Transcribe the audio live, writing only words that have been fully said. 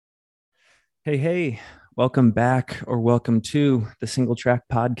Hey, welcome back or welcome to the Single Track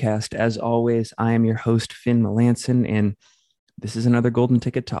Podcast. As always, I am your host, Finn Melanson, and this is another Golden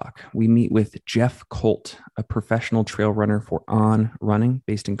Ticket Talk. We meet with Jeff Colt, a professional trail runner for On Running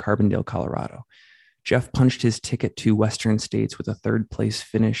based in Carbondale, Colorado. Jeff punched his ticket to Western States with a third place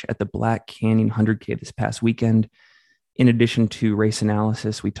finish at the Black Canyon 100K this past weekend. In addition to race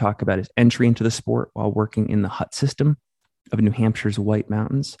analysis, we talk about his entry into the sport while working in the hut system of New Hampshire's White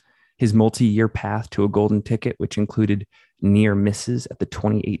Mountains, his multi-year path to a golden ticket, which included near misses at the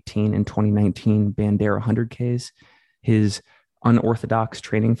 2018 and 2019 Bandera 100Ks, his unorthodox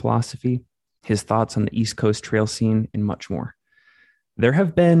training philosophy, his thoughts on the East Coast trail scene, and much more. There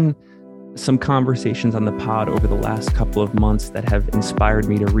have been some conversations on the pod over the last couple of months that have inspired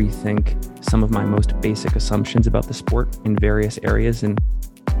me to rethink some of my most basic assumptions about the sport in various areas, and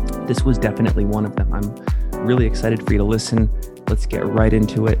this was definitely one of them. I'm really excited for you to listen. Let's get right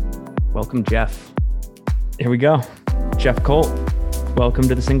into it. Welcome, Jeff. Here we go. Jeff Colt, welcome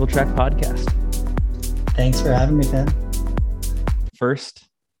to the Single Track Podcast. Thanks for having me, Finn. First,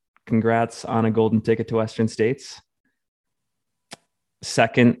 congrats on a golden ticket to Western States.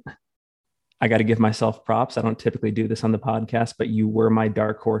 Second, I got to give myself props. I don't typically do this on the podcast, but you were my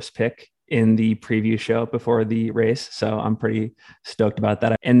dark horse pick in the preview show before the race. So I'm pretty stoked about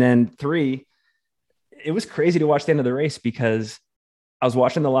that. And then three, it was crazy to watch the end of the race because I was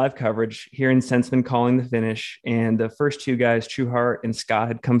watching the live coverage, hearing Sensman calling the finish, and the first two guys, Trueheart and Scott,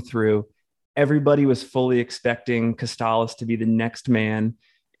 had come through. Everybody was fully expecting Costales to be the next man.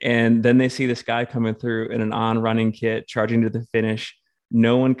 And then they see this guy coming through in an On running kit, charging to the finish.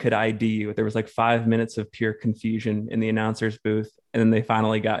 No one could ID you. There was like 5 minutes of pure confusion in the announcer's booth. And then they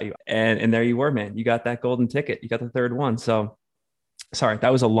finally got you. And there you were, man. You got that golden ticket. You got the third one. So sorry,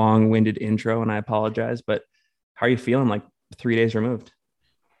 that was a long-winded intro and I apologize, but how are you feeling like 3 days removed?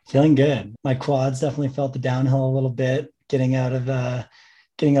 Feeling good. My quads definitely felt the downhill a little bit getting out of the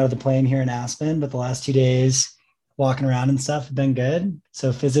plane here in Aspen, but the last 2 days walking around and stuff have been good.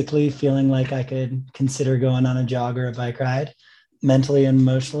 So physically feeling like I could consider going on a jog or a bike ride. Mentally and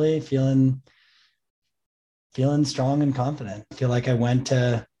emotionally feeling strong and confident. I feel like I went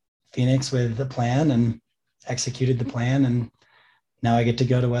to Phoenix with a plan and executed the plan, and now I get to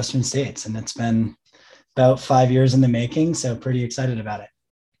go to Western States, and it's been about 5 years in the making. So pretty excited about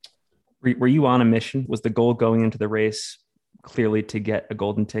it. Were you on a mission? Was the goal going into the race clearly to get a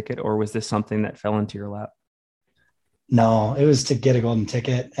golden ticket, or was this something that fell into your lap? No, it was to get a golden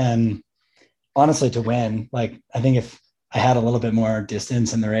ticket and honestly to win. Like, I think if I had a little bit more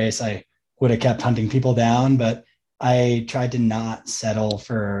distance in the race, I would have kept hunting people down, but I tried to not settle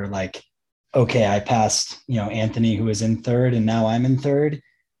for like, okay, I passed, Anthony, who was in third, and now I'm in third.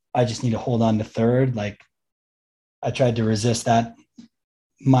 I just need to hold on to third. Like, I tried to resist that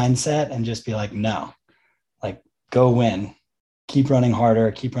mindset and just be like, no, like, go win, keep running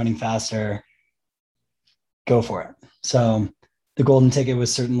harder, keep running faster, go for it. So the golden ticket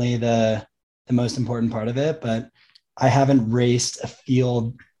was certainly the most important part of it, but I haven't raced a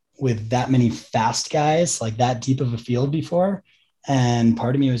field with that many fast guys, like that deep of a field before. And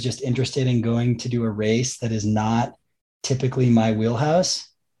part of me was just interested in going to do a race that is not typically my wheelhouse,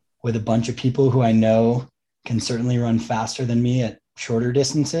 with a bunch of people who I know can certainly run faster than me at shorter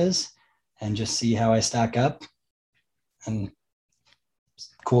distances, and just see how I stack up. And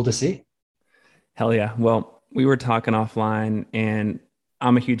it's cool to see. Hell yeah. Well, we were talking offline and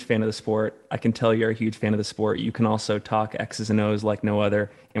I'm a huge fan of the sport. I can tell you're a huge fan of the sport. You can also talk X's and O's like no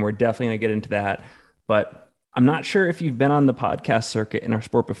other. And we're definitely going to get into that. But I'm not sure if you've been on the podcast circuit in our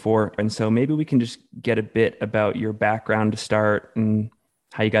sport before. And so maybe we can just get a bit about your background to start and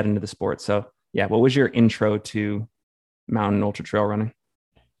how you got into the sport. So yeah, what was your intro to mountain ultra trail running?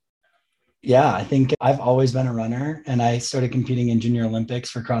 Yeah, I think I've always been a runner, and I started competing in Junior Olympics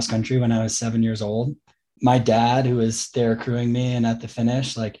for cross country when I was 7 years old. My dad, who was there crewing me and at the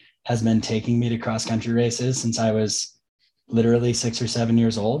finish, like, has been taking me to cross country races since I was literally 6 or 7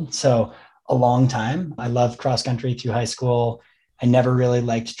 years old. So a long time. I loved cross country through high school. I never really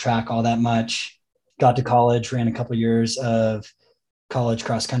liked track all that much. Got to college, ran a couple of years of college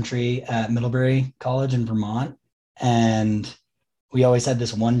cross country at Middlebury College in Vermont. And we always had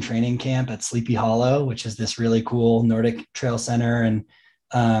this one training camp at Sleepy Hollow, which is this really cool Nordic trail center and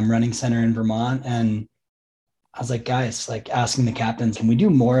running center in Vermont. And I was like, guys, like, asking the captains, can we do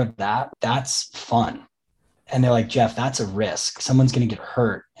more of that? That's fun. And they're like, Jeff, that's a risk. Someone's going to get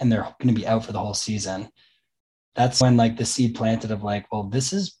hurt and they're going to be out for the whole season. That's when like the seed planted of like, well,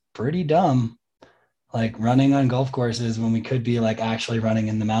 this is pretty dumb. Like running on golf courses when we could be like actually running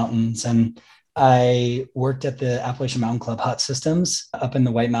in the mountains. And I worked at the Appalachian Mountain Club hut systems up in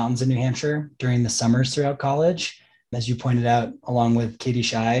the White Mountains in New Hampshire during the summers throughout college. As you pointed out, along with Katie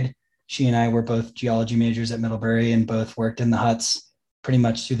Scheid, she and I were both geology majors at Middlebury and both worked in the huts pretty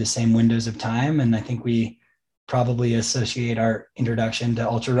much through the same windows of time. And I think we probably associate our introduction to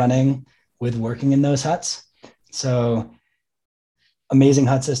ultra running with working in those huts. So amazing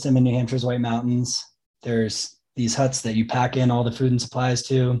hut system in New Hampshire's White Mountains. There's these huts that you pack in all the food and supplies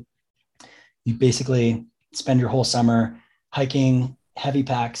to. You basically spend your whole summer hiking heavy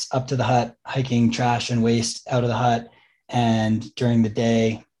packs up to the hut, hiking trash and waste out of the hut, and during the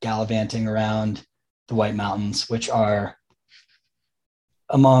day, gallivanting around the White Mountains, which are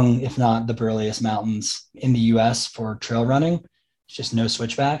among, if not the burliest mountains in the US for trail running. It's just no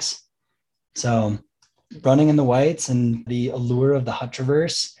switchbacks. So running in the Whites and the allure of the hut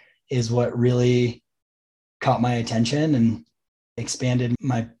traverse is what really caught my attention and expanded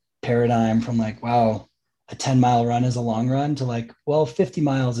my paradigm from like, wow, a 10-mile run is a long run to like, well, 50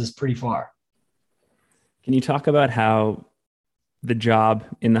 miles is pretty far. Can you talk about how the job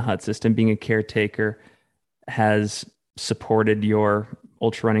in the hut system, being a caretaker, has supported your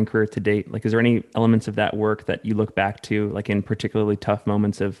ultra running career to date? Like, is there any elements of that work that you look back to, like in particularly tough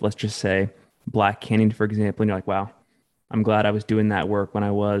moments of, let's just say, Black Canyon, for example, and you're like, wow, I'm glad I was doing that work when I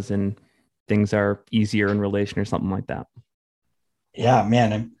was, and things are easier in relation or something like that? Yeah,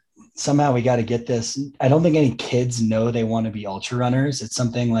 man. Somehow we got to get this. I don't think any kids know they want to be ultra runners. It's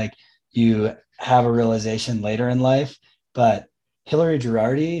something like you have a realization later in life. But Hillary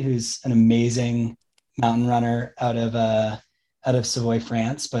Girardi, who's an amazing mountain runner out of Savoy,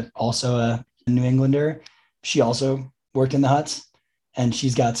 France, but also a New Englander, she also worked in the huts, and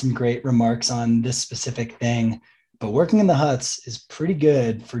she's got some great remarks on this specific thing. But working in the huts is pretty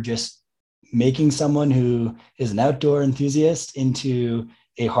good for just making someone who is an outdoor enthusiast into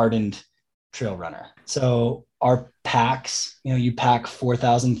a hardened trail runner. So our packs, you pack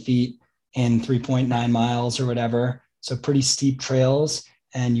 4,000 feet in 3.9 miles or whatever. So pretty steep trails.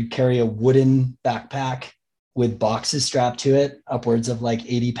 And you carry a wooden backpack with boxes strapped to it, upwards of like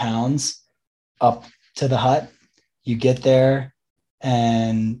 80 pounds up to the hut. You get there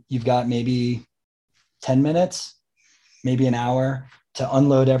and you've got maybe 10 minutes, maybe an hour to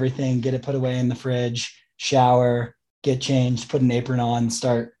unload everything, get it put away in the fridge, shower, get changed, put an apron on,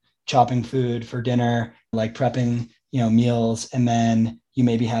 start chopping food for dinner, like prepping, meals. And then you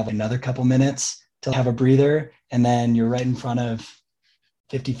maybe have another couple minutes to have a breather. And then you're right in front of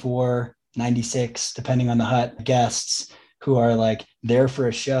 54, 96, depending on the hut, guests who are like there for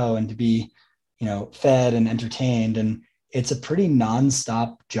a show and to be, fed and entertained. And it's a pretty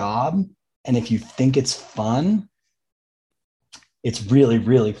nonstop job. And if you think it's fun, it's really,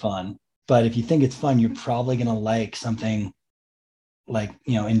 really fun. But if you think it's fun, you're probably going to like something like,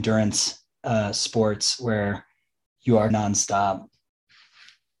 endurance sports where you are nonstop.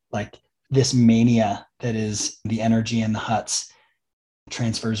 Like this mania that is the energy in the huts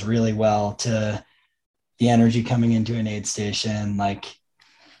transfers really well to the energy coming into an aid station, like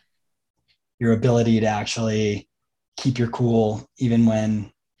your ability to actually keep your cool even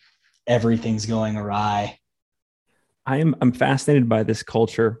when everything's going awry. I'm fascinated by this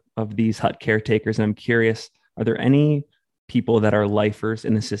culture of these hut caretakers, and I'm curious, are there any people that are lifers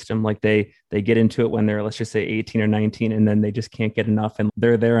in the system? Like they get into it when they're, let's just say 18 or 19, and then they just can't get enough and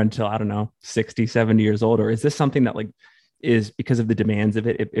they're there until, I don't know, 60, 70 years old? Or is this something that like is because of the demands of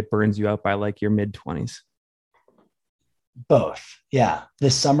it burns you out by like your mid 20s? Both. Yeah.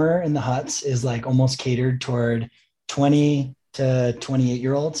 This summer in the huts is like almost catered toward 20 to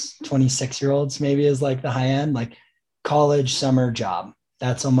 28-year-olds, 26-year-olds maybe is like the high end, like college summer job.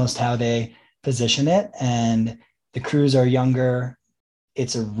 That's almost how they position it. And the crews are younger.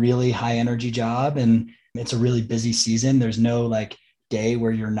 It's a really high energy job and it's a really busy season. There's no like day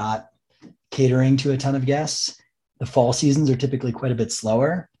where you're not catering to a ton of guests. The fall seasons are typically quite a bit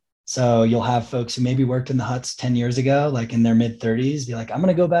slower. So you'll have folks who maybe worked in the huts 10 years ago, like in their mid 30s, be like, I'm going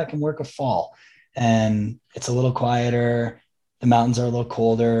to go back and work a fall. And it's a little quieter. The mountains are a little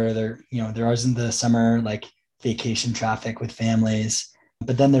colder. There isn't the summer like vacation traffic with families.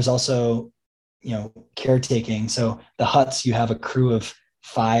 But then there's also, caretaking. So the huts, you have a crew of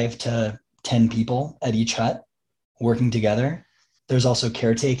 5 to 10 people at each hut working together. There's also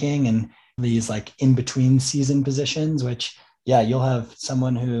caretaking and these like in between season positions, which, yeah, you'll have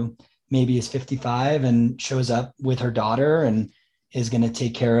someone who maybe is 55 and shows up with her daughter and is going to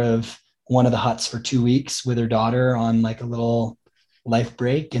take care of one of the huts for 2 weeks with her daughter on like a little life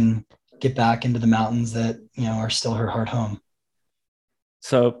break and get back into the mountains that, are still her heart home.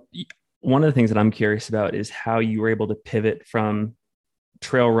 So one of the things that I'm curious about is how you were able to pivot from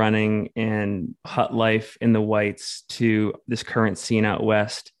trail running and hut life in the Whites to this current scene out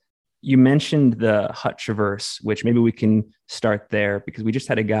west. You mentioned the Hut Traverse, which maybe we can start there because we just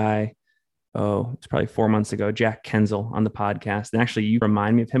had a guy, it's probably 4 months ago, Jack Kenzel on the podcast. And actually, you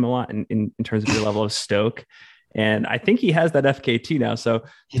remind me of him a lot in terms of your level of stoke. And I think he has that FKT now. So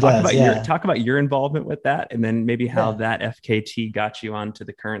talk about your involvement with that, and then maybe how that FKT got you onto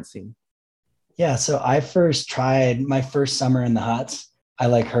the current scene. Yeah. So I first tried my first summer in the huts.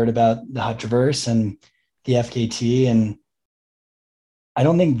 I heard about the Hut Traverse and the FKT, and I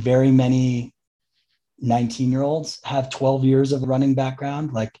don't think very many 19-year-olds have 12 years of running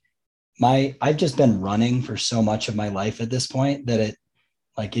background. I've just been running for so much of my life at this point that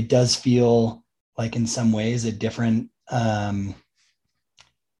it does feel like in some ways a different,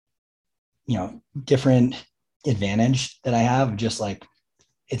 different advantage that I have. Just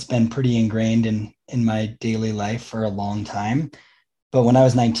it's been pretty ingrained in my daily life for a long time. But when I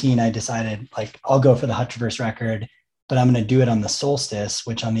was 19, I decided I'll go for the Hut Traverse record, but I'm going to do it on the solstice,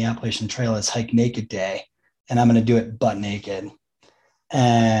 which on the Appalachian Trail is Hike Naked Day. And I'm going to do it butt naked.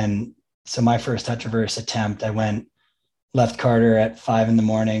 And so my first Hut Traverse attempt, I left Carter at 5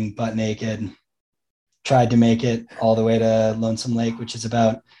 a.m, butt naked, tried to make it all the way to Lonesome Lake, which is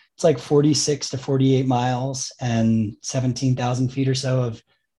it's 46 to 48 miles and 17,000 feet or so of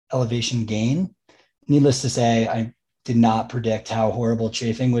elevation gain. Needless to say, I did not predict how horrible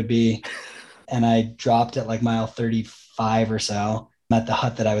chafing would be. And I dropped at mile 35 or so at the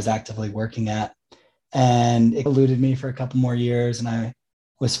hut that I was actively working at. And it eluded me for a couple more years. And I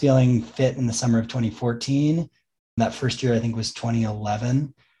was feeling fit in the summer of 2014. That first year, I think, was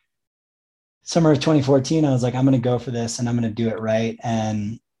 2011. Summer of 2014, I was like, I'm going to go for this and I'm going to do it right.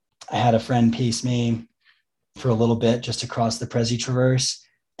 And I had a friend pace me for a little bit just across the Prezi Traverse.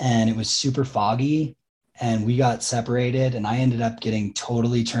 And it was super foggy. And we got separated, and I ended up getting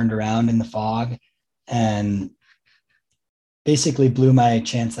totally turned around in the fog and basically blew my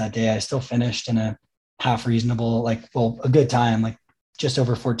chance that day. I still finished in a half reasonable, a good time, just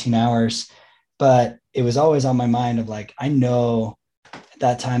over 14 hours. But it was always on my mind of I know at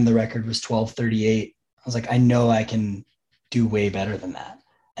that time the record was 12:38. I was I know I can do way better than that.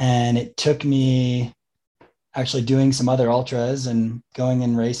 And it took me actually doing some other ultras and going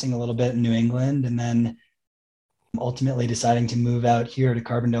and racing a little bit in New England, and then ultimately deciding to move out here to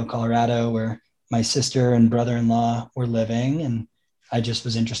Carbondale, Colorado, where my sister and brother-in-law were living. And I just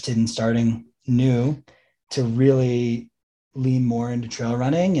was interested in starting new to really lean more into trail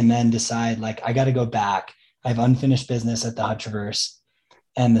running, and then decide I got to go back. I have unfinished business at the Hut Traverse.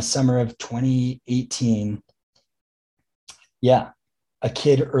 And the summer of 2018, a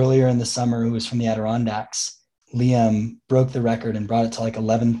kid earlier in the summer who was from the Adirondacks, Liam, broke the record and brought it to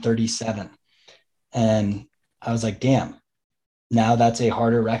 11:37. And I was like, damn, now that's a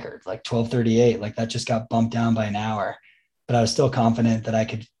harder record, 12:38. That just got bumped down by an hour. But I was still confident that I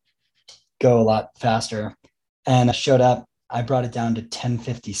could go a lot faster. And I showed up, I brought it down to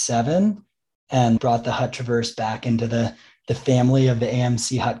 10:57 and brought the Hut Traverse back into the family of the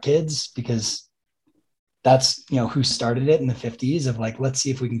AMC Hut Kids, because that's, who started it in the 50s of let's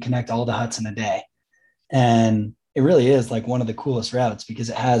see if we can connect all the huts in a day. And it really is one of the coolest routes because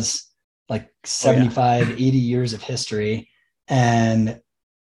it has 75, 80 years of history. And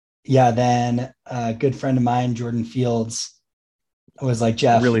then a good friend of mine, Jordan Fields, was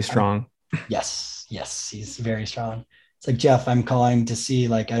Jeff, really strong. Yes, he's very strong. It's Jeff, I'm calling to see,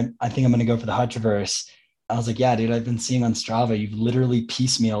 I think I'm going to go for the Hut Traverse. I was yeah, dude, I've been seeing on Strava, you've literally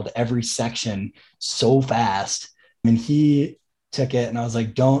piecemealed every section so fast. And he took it, and I was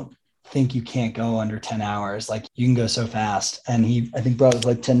don't think you can't go under 10 hours. You can go so fast. And he, I think, brought it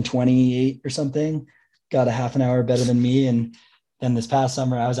 10:28 or something, got a half an hour better than me. And then this past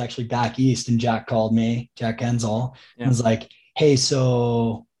summer, I was actually back east, and Jack called me, Jack Kenzel, and was hey,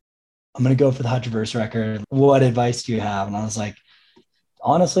 so I'm going to go for the Hut Traverse record. What advice do you have? And I was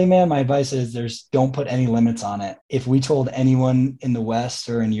honestly, man, my advice is don't put any limits on it. If we told anyone in the West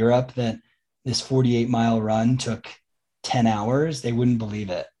or in Europe that this 48-mile run took 10 hours, they wouldn't believe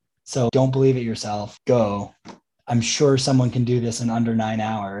it. So don't believe it yourself. Go. I'm sure someone can do this in under 9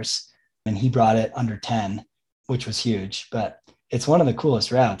 hours. And he brought it under 10, which was huge. But it's one of the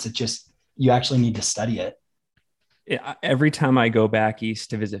coolest routes. It just, you actually need to study it. Every time I go back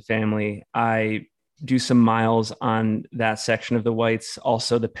east to visit family, I do some miles on that section of the Whites.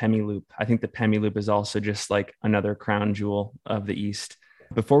 Also the Pemi Loop. I think the Pemi Loop is also just another crown jewel of the East.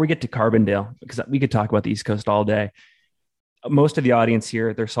 Before we get to Carbondale, because we could talk about the East Coast all day, most of the audience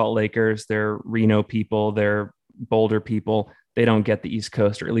here, they're Salt Lakers, they're Reno people, they're Boulder people. They don't get the East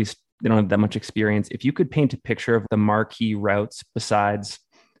Coast, or at least they don't have that much experience. If you could paint a picture of the marquee routes besides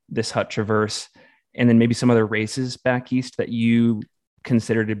this Hutt Traverse, and then maybe some other races back east that you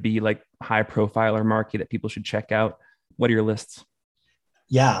consider to be like high profile or marquee that people should check out, what are your lists?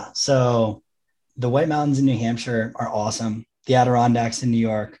 Yeah. So the White Mountains in New Hampshire are awesome. The Adirondacks in New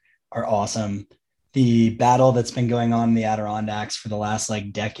York are awesome. The battle that's been going on in the Adirondacks for the last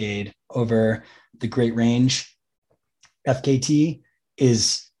like decade over the Great Range FKT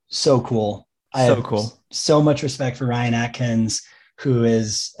is so cool. I So have cool. so much respect for Ryan Atkins, who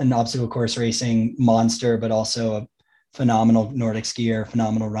is an obstacle course racing monster, but also a phenomenal Nordic skier,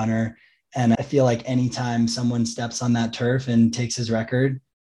 phenomenal runner. And I feel like anytime someone steps on that turf and takes his record,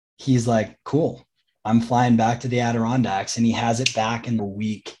 he's like, cool, I'm flying back to the Adirondacks, and he has it back in a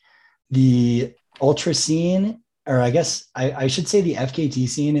week. The ultra scene, or I guess I should say the FKT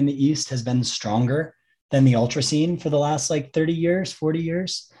scene in the East has been stronger than the ultra scene for the last like 30 years, 40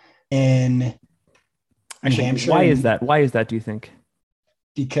 years in New Actually, Hampshire. why is that? Why is that, do you think?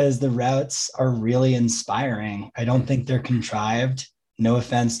 Because the routes are really inspiring. I don't think they're contrived. No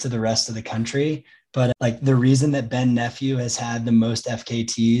offense to the rest of the country, but like the reason that Ben Nephew has had the most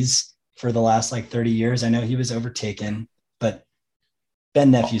FKTs for the last like 30 years, I know he was overtaken, but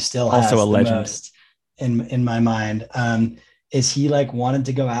Ben Nephew still Also a has the legend. most in my mind. Is he like wanted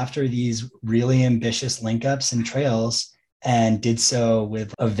to go after these really ambitious link ups and trails and did so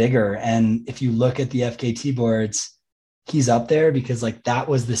with a vigor. And if you look at the FKT boards, he's up there because like that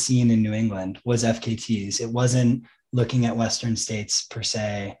was the scene in New England was FKTs. It wasn't looking at Western states per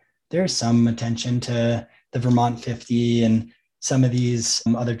se. There's some attention to the Vermont 50 and some of these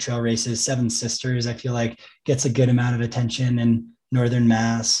other trail races. Seven Sisters, I feel like gets a good amount of attention in Northern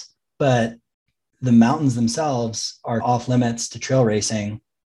Mass, but the mountains themselves are off limits to trail racing,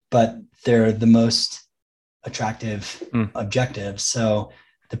 but they're the most attractive objectives. So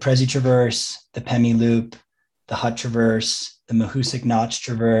the Prezi Traverse, the Pemi Loop, the Hutt Traverse, the Mahoosuc Notch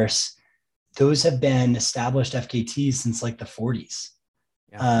Traverse, those have been established FKTs since like the 40s,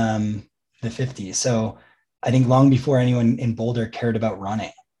 Yeah. the 50s. So I think long before anyone in Boulder cared about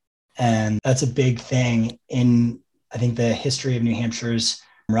running. And that's a big thing in, I think, the history of New Hampshire's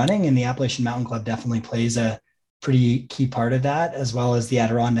running, and the Appalachian Mountain Club definitely plays a pretty key part of that, as well as the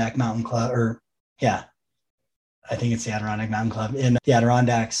Adirondack Mountain Club, or yeah, I think it's the Adirondack Mountain Club in the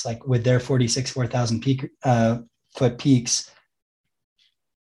Adirondacks, like with their 4,000 foot peaks,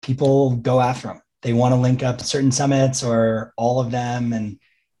 people go after them. They want to link up certain summits or all of them. And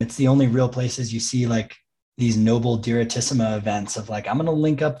it's the only real places you see like these noble Diratissima events of like, I'm going to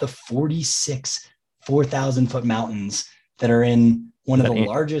link up the 46 4,000 foot mountains that are in one of the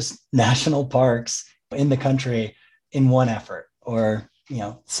largest national parks in the country in one effort. Or, you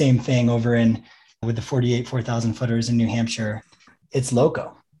know, same thing over in with the 48 4,000 footers in New Hampshire. It's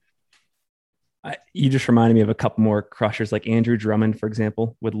loco. You just reminded me of a couple more crushers, like Andrew Drummond, for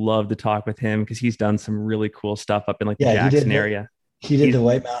example. Would love to talk with him because he's done some really cool stuff up in like the Jackson area. He did the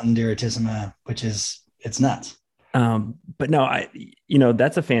White Mountain Diratissima, which is, it's nuts. But no,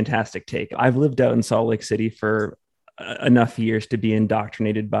 that's a fantastic take. I've lived out in Salt Lake City for enough years to be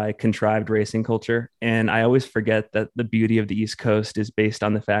indoctrinated by contrived racing culture. And I always forget that the beauty of the East Coast is based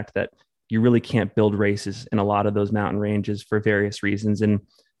on the fact that you really can't build races in a lot of those mountain ranges for various reasons. And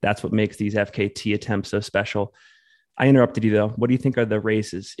that's what makes these FKT attempts so special. I interrupted you though. What do you think are the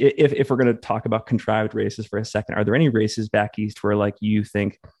races? If we're going to talk about contrived races for a second, are there any races back east where like you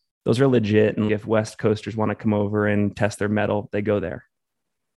think those are legit, and if West Coasters want to come over and test their mettle, they go there?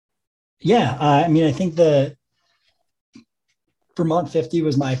 Yeah, I mean, I think the Vermont 50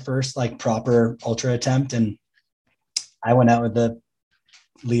 was my first like proper ultra attempt, and I went out with the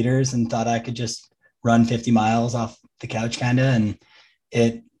leaders and thought I could just run 50 miles off the couch kind of, and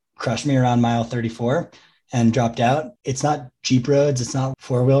it crushed me around mile 34 and dropped out. It's not Jeep roads, it's not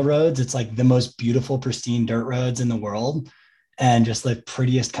four-wheel roads, it's like the most beautiful pristine dirt roads in the world and just the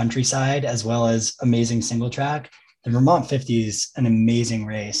prettiest countryside, as well as amazing single track. The Vermont 50 is an amazing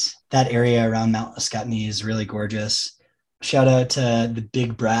race. That area around Mount Ascutney is really gorgeous. Shout out to the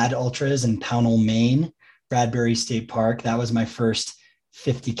Big Brad Ultras in Pownell, Maine, Bradbury State Park. That was my first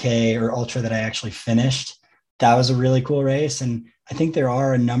 50K or ultra that I actually finished. That was a really cool race. And I think there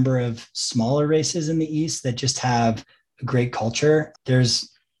are a number of smaller races in the East that just have a great culture.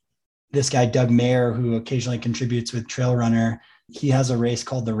 There's this guy, Doug Mayer, who occasionally contributes with Trail Runner. He has a race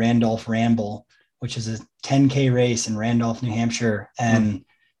called the Randolph Ramble, which is a 10K race in Randolph, New Hampshire. And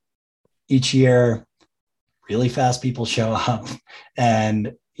each year, really fast people show up.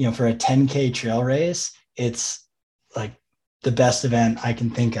 And, you know, for a 10K trail race, it's like the best event I can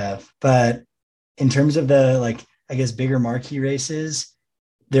think of. But in terms of the, like, I guess, bigger marquee races,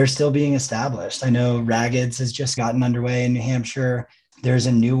 they're still being established. I know Raggeds has just gotten underway in New Hampshire. There's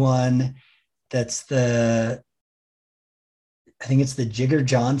a new one that's I think it's the Jigger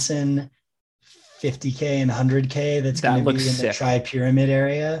Johnson 50K and 100K that's going to be in the Tri-Pyramid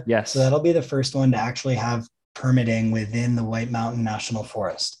area. Yes. So that'll be the first one to actually have permitting within the White Mountain National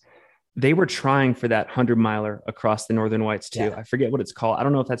Forest. They were trying for that 100-miler across the Northern Whites too. Yeah. I forget what it's called. I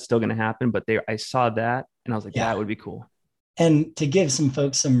don't know if that's still going to happen, but I saw that and I was like, that would be cool. And to give some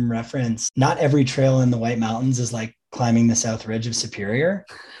folks some reference, not every trail in the White Mountains is like climbing the South Ridge of Superior,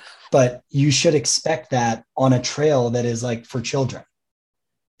 but you should expect that on a trail that is like for children.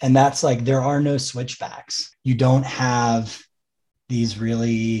 And that's like, there are no switchbacks. You don't have these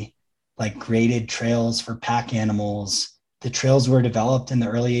really like graded trails for pack animals. The trails were developed in the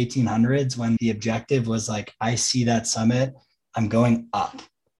early 1800s when the objective was like, I see that summit, I'm going up.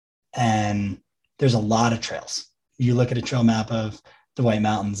 And there's a lot of trails. You look at a trail map of the White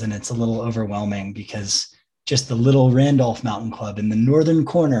Mountains and it's a little overwhelming because just the little Randolph Mountain Club in the northern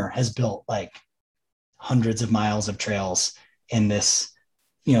corner has built like hundreds of miles of trails in this,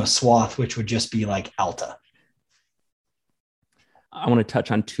 swath, which would just be like Alta. I want to touch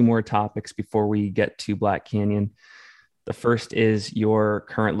on two more topics before we get to Black Canyon. The first is your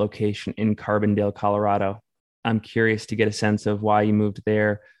current location in Carbondale, Colorado. I'm curious to get a sense of why you moved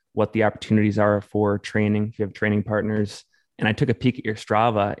there, what the opportunities are for training, if you have training partners. And I took a peek at your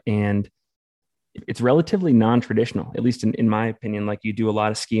Strava and it's relatively non-traditional, at least in my opinion. Like you do a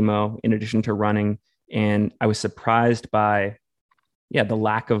lot of skimo in addition to running. And I was surprised by, the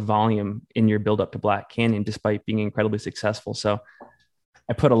lack of volume in your build up to Black Canyon, despite being incredibly successful. So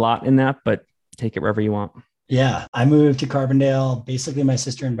I put a lot in that, but take it wherever you want. Yeah, I moved to Carbondale. Basically, my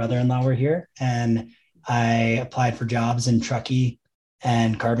sister and brother-in-law were here, and I applied for jobs in Truckee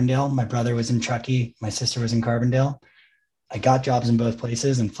and Carbondale. My brother was in Truckee. My sister was in Carbondale. I got jobs in both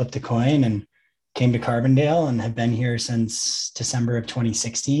places and flipped a coin and came to Carbondale and have been here since December of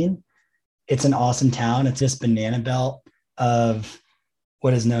 2016. It's an awesome town. It's this banana belt of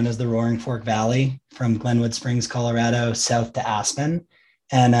what is known as the Roaring Fork Valley from Glenwood Springs, Colorado, south to Aspen.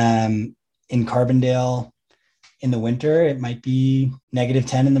 And in Carbondale, in the winter, it might be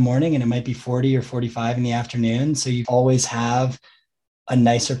 -10 in the morning and it might be 40 or 45 in the afternoon. So you always have a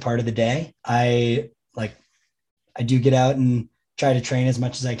nicer part of the day. I do get out and try to train as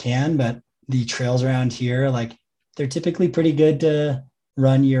much as I can, but the trails around here, like they're typically pretty good to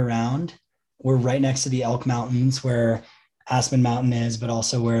run year round. We're right next to the Elk Mountains where Aspen Mountain is, but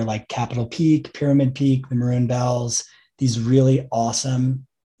also where like Capitol Peak, Pyramid Peak, the Maroon Bells, these really awesome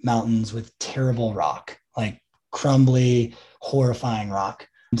mountains with terrible rock, like crumbly, horrifying rock.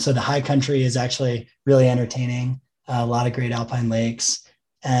 So the high country is actually really entertaining, a lot of great alpine lakes.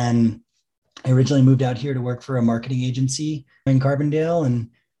 And I originally moved out here to work for a marketing agency in Carbondale, and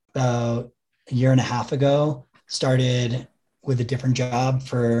about a year and a half ago, started with a different job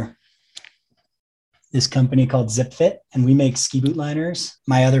for this company called ZipFit, and we make ski boot liners.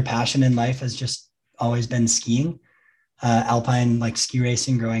 My other passion in life has just always been skiing, alpine like ski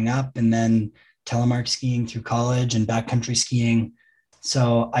racing growing up, and then telemark skiing through college and backcountry skiing.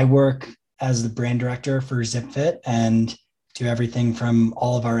 So I work as the brand director for ZipFit and do everything from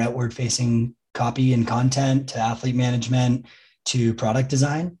all of our outward facing copy and content to athlete management to product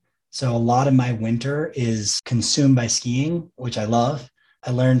design. So a lot of my winter is consumed by skiing, which I love.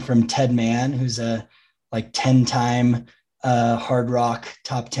 I learned from Ted Mann, who's a 10-time hard rock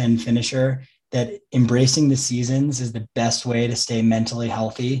top 10 finisher, that embracing the seasons is the best way to stay mentally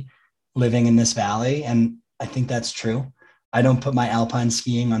healthy living in this valley. And I think that's true. I don't put my alpine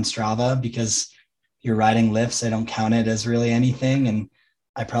skiing on Strava because you're riding lifts. I don't count it as really anything. And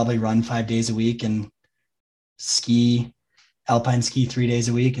I probably run 5 days a week and alpine ski 3 days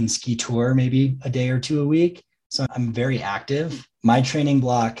a week and ski tour maybe a day or two a week. So I'm very active. My training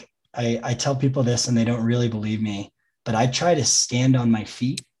block, I tell people this and they don't really believe me, but I try to stand on my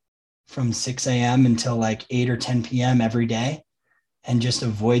feet from 6 a.m. until like 8 or 10 p.m. every day and just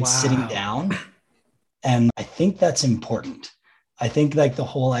avoid sitting down. And I think that's important. I think like the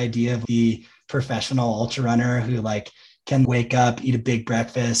whole idea of the professional ultra runner who like can wake up, eat a big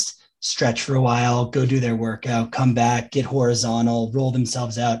breakfast, stretch for a while, go do their workout, come back, get horizontal, roll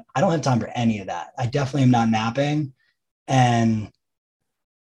themselves out. I don't have time for any of that. I definitely am not napping. And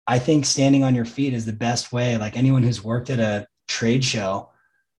I think standing on your feet is the best way. Like anyone who's worked at a trade show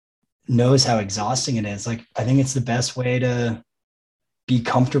knows how exhausting it is. Like, I think it's the best way to be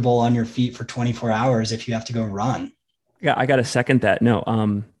comfortable on your feet for 24 hours if you have to go run. Yeah, I got to second that. No,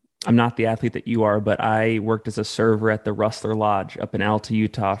 I'm not the athlete that you are, but I worked as a server at the Rustler Lodge up in Alta,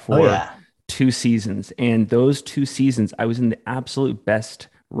 Utah for 2 seasons. And those 2 seasons, I was in the absolute best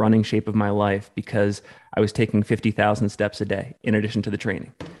running shape of my life because I was taking 50,000 steps a day in addition to the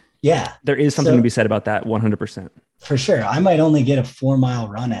training. Yeah. There is something to be said about that 100%. For sure. I might only get a 4-mile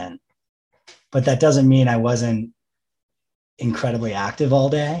run in, but that doesn't mean I wasn't incredibly active all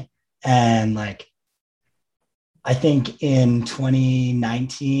day. And like, I think in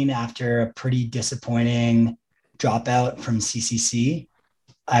 2019, after a pretty disappointing dropout from CCC,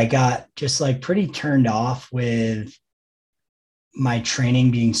 I got just like pretty turned off with my training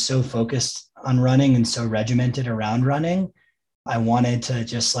being so focused on running and so regimented around running. I wanted to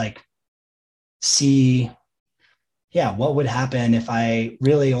just like see, what would happen if I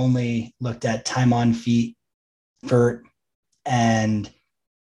really only looked at time on feet, vert, and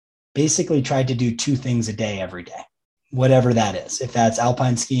basically tried to do 2 things a day every day, whatever that is. If that's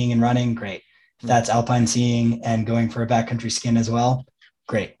alpine skiing and running, great. If that's alpine skiing and going for a backcountry skin as well,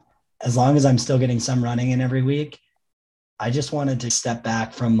 great. As long as I'm still getting some running in every week, I just wanted to step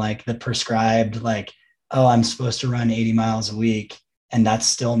back from like the prescribed, like, oh, I'm supposed to run 80 miles a week and that's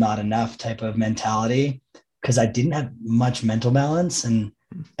still not enough type of mentality, because I didn't have much mental balance. And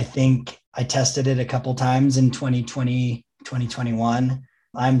I think I tested it a couple times in 2020, 2021.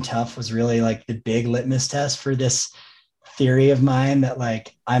 I'm Tough was really like the big litmus test for this theory of mine that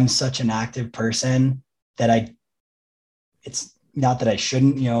like I'm such an active person that it's not that I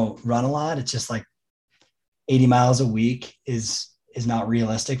shouldn't, run a lot. It's just like 80 miles a week is not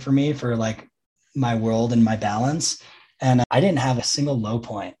realistic for me for like my world and my balance. And I didn't have a single low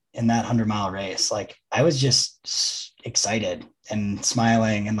point in that 100-mile race. Like I was just excited and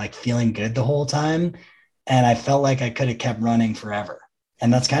smiling and like feeling good the whole time. And I felt like I could have kept running forever.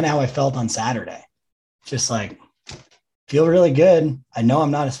 And that's kind of how I felt on Saturday. Just like feel really good. I know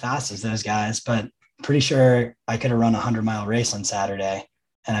I'm not as fast as those guys, but pretty sure I could have run a 100-mile race on Saturday.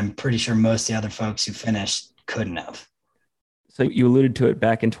 And I'm pretty sure most of the other folks who finished couldn't have. So you alluded to it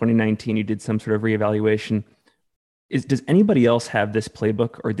back in 2019, you did some sort of reevaluation. Does anybody else have this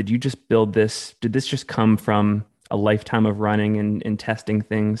playbook, or did you just build this? Did this just come from a lifetime of running and testing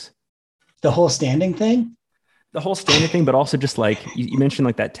things? The whole standing thing? The whole standing thing, but also just like you mentioned,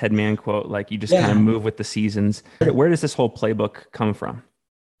 like that Ted Mann quote, like you just kind of move with the seasons. Where does this whole playbook come from?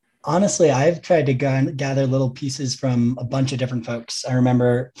 Honestly, I've tried to gather little pieces from a bunch of different folks. I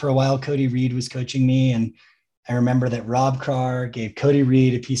remember for a while, Cody Reed was coaching me. And I remember that Rob Carr gave Cody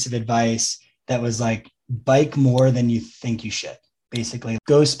Reed a piece of advice that was like, bike more than you think you should. Basically,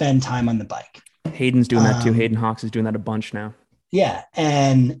 go spend time on the bike. Hayden's doing that too. Hayden Hawks is doing that a bunch now. Yeah.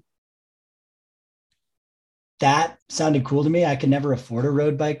 And that sounded cool to me. I could never afford a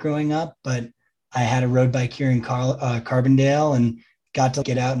road bike growing up, but I had a road bike here in Carbondale and got to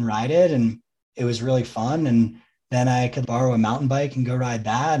get out and ride it. And it was really fun. And then I could borrow a mountain bike and go ride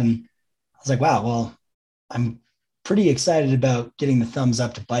that. And I was like, wow, well, I'm pretty excited about getting the thumbs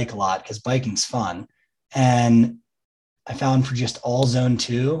up to bike a lot because biking's fun. And I found for just all zone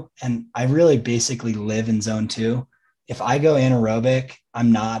 2, and I really basically live in zone 2. If I go anaerobic,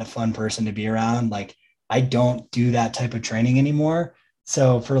 I'm not a fun person to be around. Like I don't do that type of training anymore.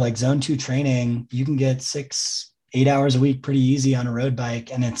 So for like zone 2 training, you can get 6-8 hours a week pretty easy on a road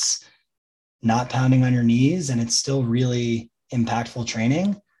bike, and it's not pounding on your knees and it's still really impactful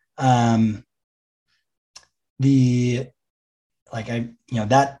training. That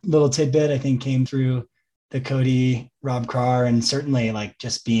little tidbit I think came through the Cody, Rob Carr, and certainly like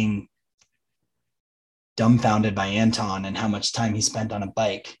just being dumbfounded by Anton and how much time he spent on a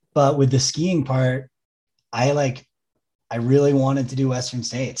bike. But with the skiing part, I really wanted to do Western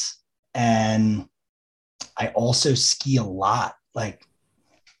States. And I also ski a lot, like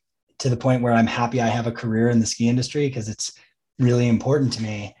to the point where I'm happy I have a career in the ski industry because it's really important to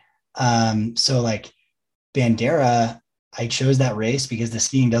me. So like Bandera, I chose that race because the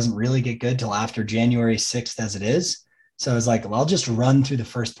skiing doesn't really get good till after January 6th as it is. So I was like, well, I'll just run through the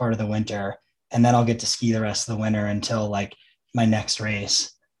first part of the winter and then I'll get to ski the rest of the winter until like my next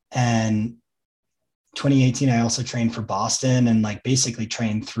race. And 2018, I also trained for Boston and like basically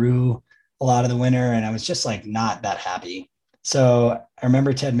trained through a lot of the winter. And I was just like not that happy. So I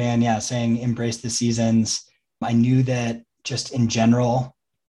remember Ted Mann, saying embrace the seasons. I knew that just in general,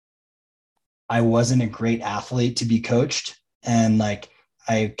 I wasn't a great athlete to be coached. And like,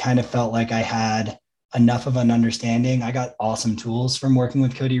 I kind of felt like I had enough of an understanding. I got awesome tools from working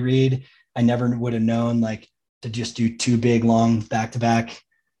with Cody Reed. I never would have known like to just do 2 big, long back-to-back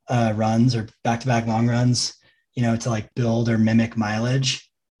runs or back-to-back long runs, to like build or mimic mileage,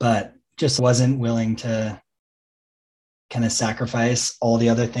 but just wasn't willing to kind of sacrifice all the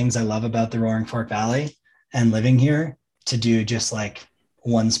other things I love about the Roaring Fork Valley and living here to do just like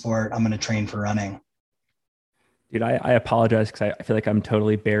one sport. I'm going to train for running. Dude, I apologize because I feel like I'm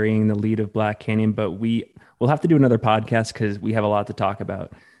totally burying the lead of Black Canyon, but we'll have to do another podcast because we have a lot to talk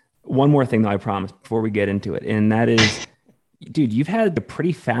about. One more thing though, I promise before we get into it, and that is, dude, you've had a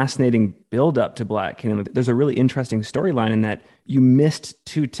pretty fascinating build up to Black Canyon. There's a really interesting storyline in that you missed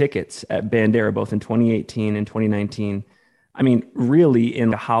two tickets at Bandera, both in 2018 and 2019. I mean, really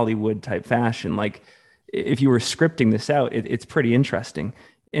in a Hollywood type fashion. Like if you were scripting this out, it's pretty interesting.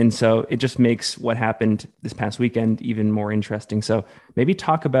 And so it just makes what happened this past weekend even more interesting. So maybe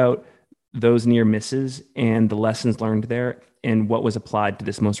talk about those near misses and the lessons learned there and what was applied to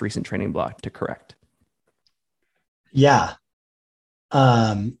this most recent training block to correct. Yeah.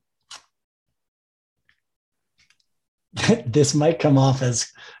 Um, this might come off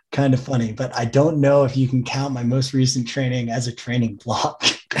as kind of funny, but I don't know if you can count my most recent training as a training block.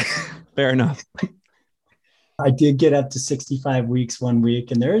 Fair enough. I did get up to 65 weeks one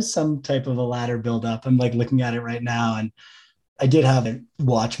week, and there is some type of a ladder build up. I'm like looking at it right now, and I did have a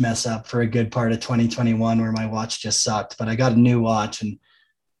watch mess up for a good part of 2021 where my watch just sucked, but I got a new watch, and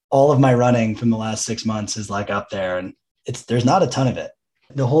all of my running from the last 6 months is like up there, and there's not a ton of it.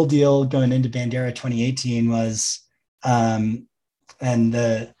 The whole deal going into Bandera 2018 was, and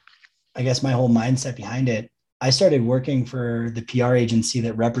I guess my whole mindset behind it, I started working for the PR agency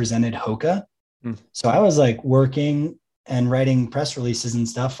that represented Hoka. So I was like working and writing press releases and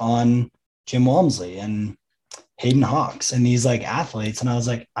stuff on Jim Walmsley and Hayden Hawks and these like athletes. And I was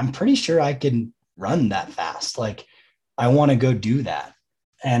like, I'm pretty sure I can run that fast. Like I want to go do that,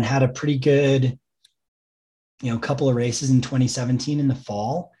 and had a pretty good, couple of races in 2017 in the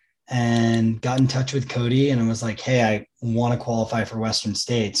fall, and got in touch with Cody and I was like, hey, I want to qualify for Western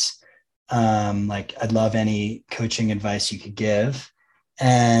States. Like I'd love any coaching advice you could give.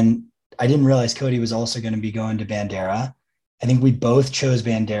 And I didn't realize Cody was also going to be going to Bandera. I think we both chose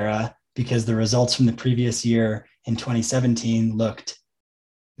Bandera because the results from the previous year in 2017 looked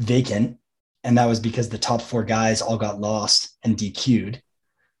vacant. And that was because the top 4 guys all got lost and DQ'd.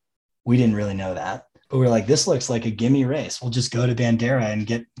 We didn't really know that, but we were like, this looks like a gimme race. We'll just go to Bandera and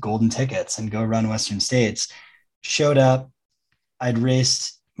get golden tickets and go run Western States. Showed up. I'd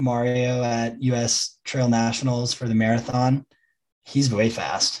raced Mario at US Trail Nationals for the marathon. He's way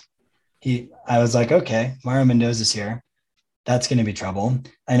fast. I was like, okay, Mario Mendoza's here. That's going to be trouble.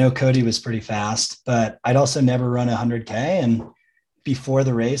 I know Cody was pretty fast, but I'd also never run 100K. And before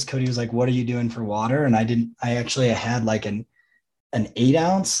the race, Cody was like, what are you doing for water? And I had like an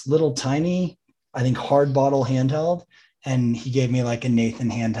 8-ounce little tiny, I think hard bottle handheld. And he gave me like a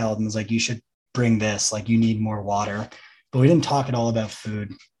Nathan handheld and was like, you should bring this, like you need more water. But we didn't talk at all about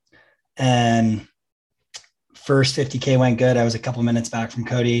food. And first 50K went good. I was a couple minutes back from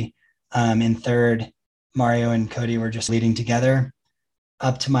Cody. In third, Mario and Cody were just leading together.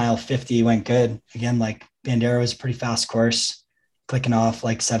 Up to mile 50 went good. Again, like Bandera was a pretty fast course, clicking off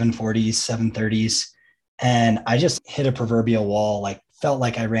like 740s, 730s. And I just hit a proverbial wall, like felt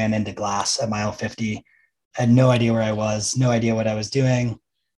like I ran into glass at mile 50. I had no idea where I was, no idea what I was doing.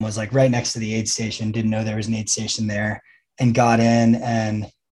 Was like right next to the aid station, didn't know there was an aid station there, and got in, and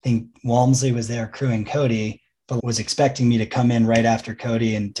I think Walmsley was there crewing Cody, but was expecting me to come in right after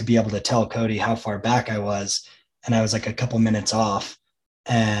Cody and to be able to tell Cody how far back I was. And I was like a couple minutes off.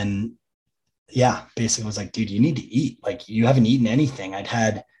 And yeah, basically was like, dude, you need to eat. Like you haven't eaten anything. I'd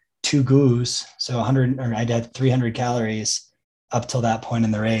had 2 goos, so I'd had 300 calories up till that point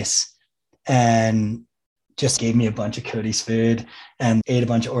in the race, and just gave me a bunch of Cody's food and ate a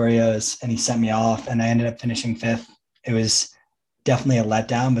bunch of Oreos, and he sent me off, and I ended up finishing 5th. It was definitely a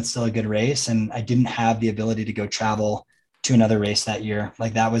letdown, but still a good race. And I didn't have the ability to go travel to another race that year.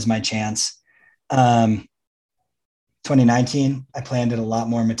 Like that was my chance. 2019, I planned it a lot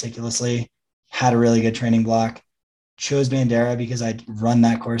more meticulously, had a really good training block, chose Bandera because I'd run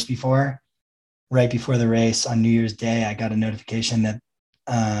that course before. Right before the race on New Year's Day, I got a notification that,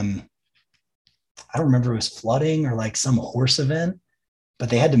 I don't remember, it was flooding or like some horse event, but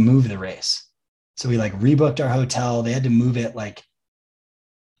they had to move the race. So we like rebooked our hotel. They had to move it like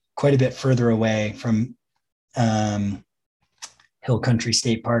quite a bit further away from Hill Country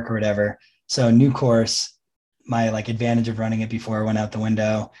State Park or whatever. So new course, my like advantage of running it before went out the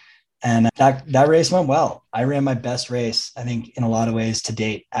window. And that race went well. I ran my best race, I think, in a lot of ways to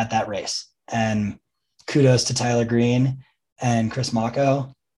date at that race. And kudos to Tyler Green and Chris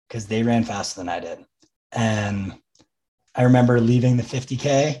Mocco, because they ran faster than I did. And I remember leaving the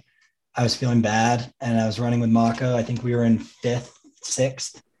 50K. I was feeling bad, and I was running with Mocco. I think we were in 5th,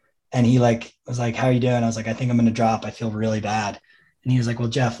 6th. And he like was like, how are you doing? I was like, I think I'm going to drop. I feel really bad. And he was like, well,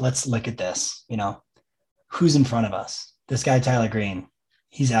 Jeff, let's look at this. Who's in front of us? This guy, Tyler Green,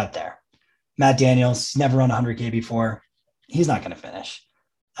 he's out there. Matt Daniels, never run 100K before. He's not going to finish.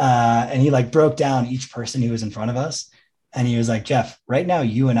 And he like broke down each person who was in front of us. And he was like, Jeff, right now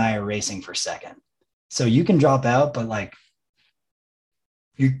you and I are racing for second. So you can drop out, but like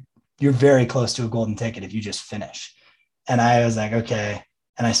you're very close to a golden ticket if you just finish. And I was like, okay.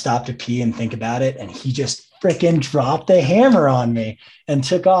 And I stopped to pee and think about it. And he just freaking dropped the hammer on me and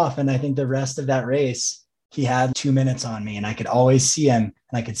took off. And I think the rest of that race, he had 2 minutes on me and I could always see him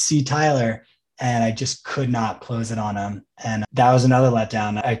and I could see Tyler and I just could not close it on him. And that was another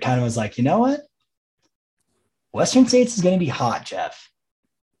letdown. I kind of was like, you know what? Western States is going to be hot, Jeff.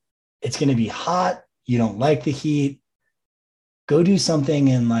 It's going to be hot. You don't like the heat. Go do something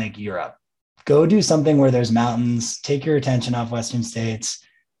in like Europe. Go do something where there's mountains. Take your attention off Western States.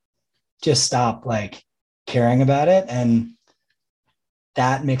 Just stop like caring about it. And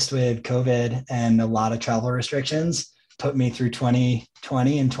that mixed with COVID and a lot of travel restrictions put me through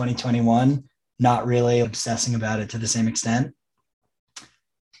 2020 and 2021, not really obsessing about it to the same extent.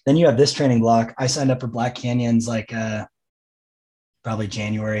 Then you have this training block. I signed up for Black Canyons like probably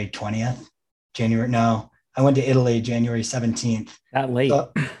January 20th. I went to Italy January 17th. That late.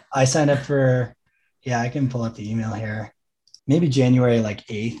 So I signed up for, I can pull up the email here. Maybe January like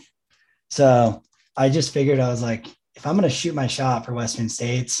 8th. So I just figured, I was like, if I'm going to shoot my shot for Western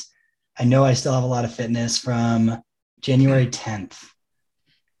States, I know I still have a lot of fitness from January 10th.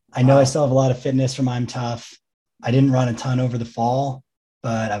 I know I still have a lot of fitness from I'm Tough. I didn't run a ton over the fall,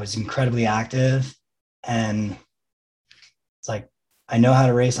 but I was incredibly active. And it's like, I know how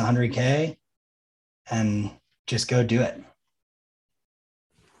to race 100K and just go do it.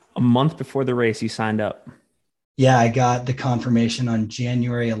 A month before the race, you signed up. Yeah, I got the confirmation on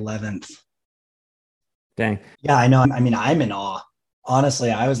January 11th. Dang. Yeah, I know. I mean, I'm in awe.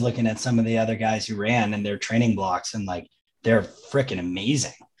 Honestly, I was looking at some of the other guys who ran and their training blocks and like, they're freaking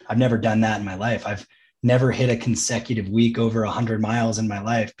amazing. I've never done that in my life. I've never hit a consecutive week over 100 miles in my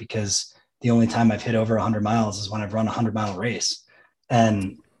life because the only time I've hit over 100 miles is when I've run a 100-mile race.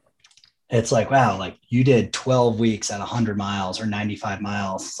 And it's like, wow, like you did 12 weeks at 100 miles or 95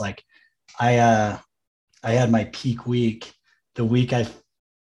 miles. It's like I had my peak week the week I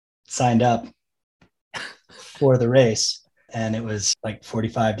signed up for the race, and it was like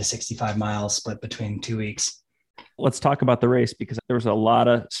 45 to 65 miles split between 2 weeks. Let's talk about the race because there was a lot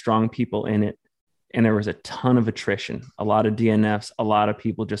of strong people in it and there was a ton of attrition, a lot of DNFs, a lot of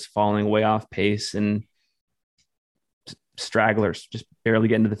people just falling way off pace and stragglers just barely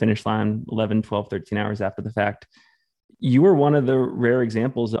getting to the finish line 11, 12, 13 hours after the fact. You were one of the rare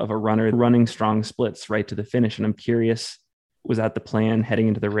examples of a runner running strong splits right to the finish. And I'm curious, was that the plan heading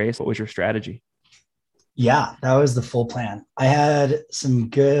into the race? What was your strategy? Yeah, that was the full plan. I had some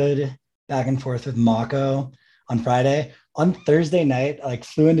good back and forth with Mako on Friday. On Thursday night, I like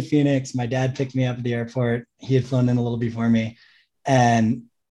flew into Phoenix. My dad picked me up at the airport. He had flown in a little before me. And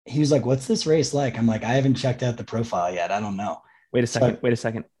he was like, what's this race like? I'm like, I haven't checked out the profile yet. I don't know. Wait a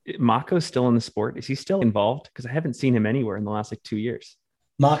second. Mako's still in the sport. Is he still involved? Because I haven't seen him anywhere in the last like 2 years.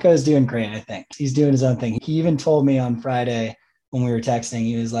 Mako is doing great, I think. He's doing his own thing. He even told me on Friday when we were texting,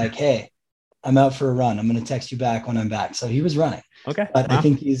 he was like, hey, I'm out for a run. I'm going to text you back when I'm back. So he was running. Okay. But wow. I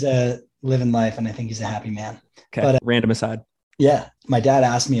think he's living life and I think he's a happy man. Okay. But random aside. Yeah. My dad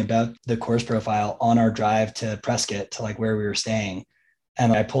asked me about the course profile on our drive to Prescott to like where we were staying.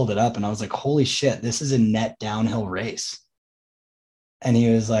 And I pulled it up and I was like, holy shit, this is a net downhill race. And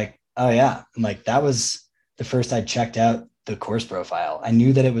he was like, oh yeah. And like, that was the first I checked out the course profile. I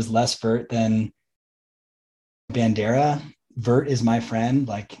knew that it was less vert than Bandera. Vert is my friend.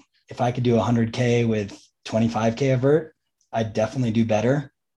 Like if I could do 100K with 25K of vert, I'd definitely do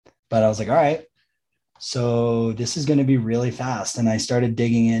better. But I was like, all right, so this is going to be really fast. And I started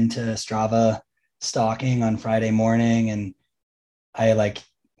digging into Strava stalking on Friday morning. And I like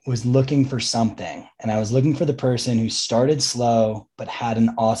was looking for something. And I was looking for the person who started slow, but had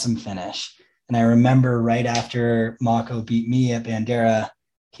an awesome finish. And I remember right after Mako beat me at Bandera,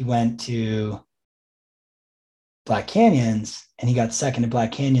 he went to Black Canyons and he got second at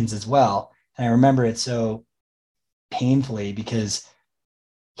Black Canyons as well. And I remember it so painfully because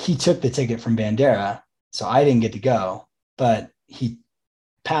he took the ticket from Bandera. So I didn't get to go, but he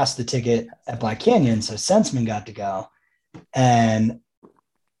passed the ticket at Black Canyon. So Sensman got to go. And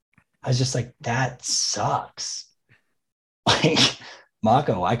I was just like, that sucks. Like,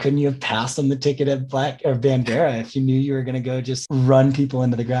 Mako, why couldn't you have passed on the ticket at Bandera if you knew you were going to go just run people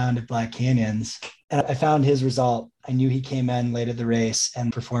into the ground at Black Canyons? And I found his result. I knew he came in late at the race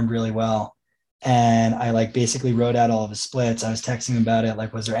and performed really well. And I like basically wrote out all of his splits. I was texting him about it.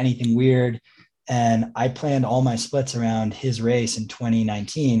 Like, was there anything weird? And I planned all my splits around his race in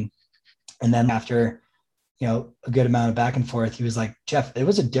 2019. And then after, a good amount of back and forth, he was like, Jeff, it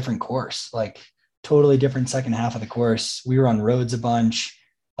was a different course, like totally different second half of the course. We were on roads a bunch.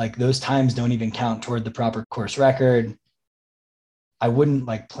 Like those times don't even count toward the proper course record. I wouldn't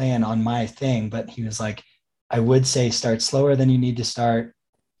like plan on my thing, but he was like, I would say start slower than you need to start,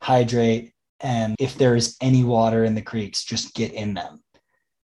 hydrate. And if there is any water in the creeks, just get in them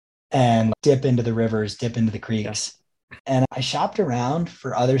and dip into the rivers, dip into the creeks. Yeah. And I shopped around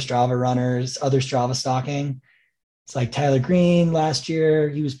for other Strava runners, other Strava stalking. It's like Tyler Green last year.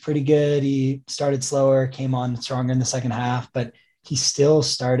 He was pretty good. He started slower, came on stronger in the second half, but he still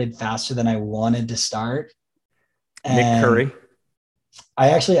started faster than I wanted to start. And Nick Curry.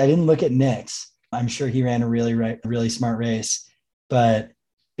 I didn't look at Nick's. I'm sure he ran a really smart race, but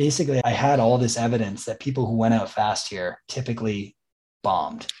basically I had all this evidence that people who went out fast here typically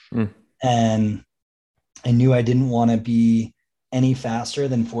bombed. And I knew I didn't want to be any faster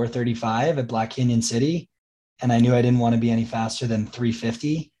than 4:35 at Black Canyon City. And I knew I didn't want to be any faster than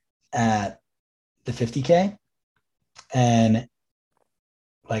 3:50 at the 50K. And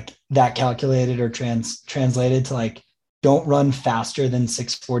like that calculated or translated to like, don't run faster than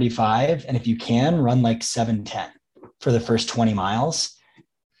 6:45. And if you can, run like 7:10 for the first 20 miles.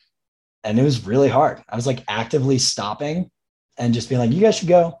 And it was really hard. I was like actively stopping and just being like, you guys should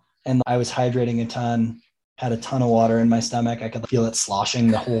go. And I was hydrating a ton, had a ton of water in my stomach. I could feel it sloshing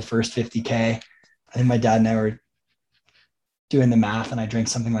the whole first 50K. I think my dad and I were doing the math, and I drank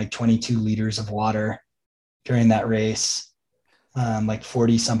something like 22 liters of water during that race, like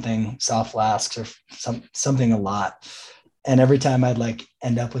 40 something soft flasks or something a lot. And every time I'd like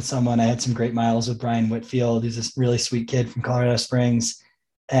end up with someone, I had some great miles with Brian Whitfield, who's this really sweet kid from Colorado Springs.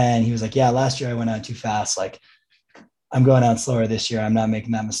 And he was like, yeah, last year I went out too fast. Like I'm going out slower this year. I'm not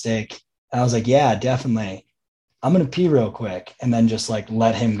making that mistake. And I was like, yeah, definitely. I'm going to pee real quick, and then just like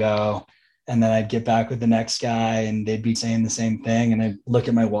let him go. And then I'd get back with the next guy and they'd be saying the same thing. And I'd look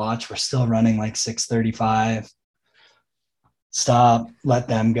at my watch. We're still running like 6:35. Stop, let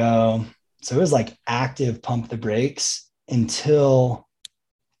them go. So it was like active pump the brakes until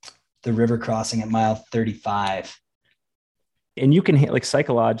the river crossing at mile 35. And you can like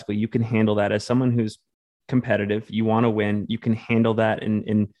psychologically, you can handle that as someone who's competitive. You want to win. You can handle that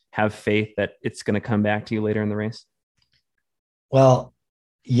and have faith that it's going to come back to you later in the race. Well,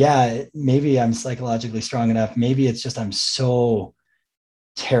 yeah, maybe I'm psychologically strong enough. Maybe it's just I'm so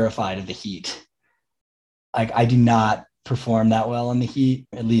terrified of the heat. Like I do not perform that well in the heat.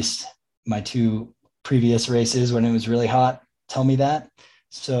 At least my two previous races when it was really hot tell me that.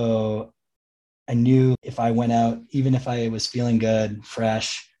 So I knew if I went out, even if I was feeling good,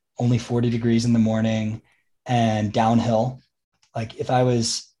 fresh, only 40 degrees in the morning and downhill, like if I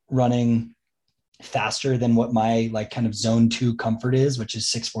was running faster than what my like kind of zone 2 comfort is, which is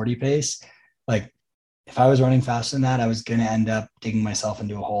 6:40 pace, like if I was running faster than that, I was going to end up digging myself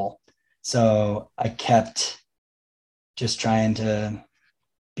into a hole. So I kept just trying to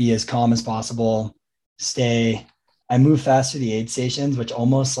be as calm as possible, I moved fast through the aid stations, which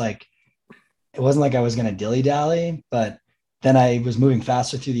almost like, it wasn't like I was going to dilly dally, but then I was moving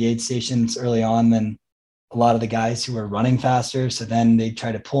faster through the aid stations early on than a lot of the guys who were running faster. So then they'd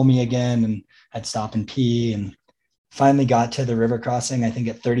try to pull me again and I'd stop and pee, and finally got to the river crossing, I think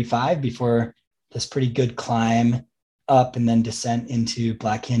at 35, before this pretty good climb up and then descent into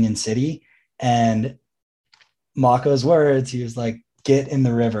Black Canyon City. And Mako's words, he was like, get in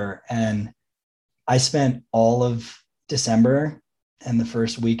the river. And I spent all of December and the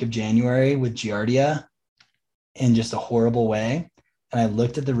first week of January with Giardia in just a horrible way. And I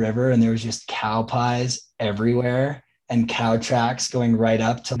looked at the river and there was just cow pies everywhere and cow tracks going right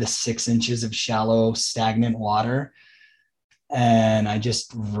up to the 6 inches of shallow, stagnant water. And I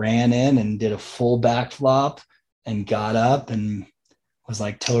just ran in and did a full back flop and got up and was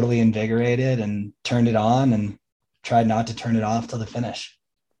like totally invigorated and turned it on and tried not to turn it off till the finish.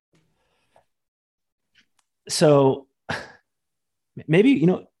 So maybe,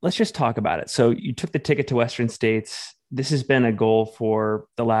 let's just talk about it. So you took the ticket to Western States. This has been a goal for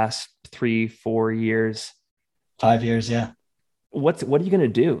the last 3-4 years. 5 years. Yeah. What are you going to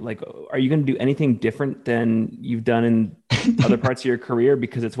do? Like, are you going to do anything different than you've done in other parts of your career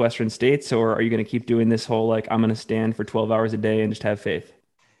because it's Western States? Or are you going to keep doing this whole, like, I'm going to stand for 12 hours a day and just have faith?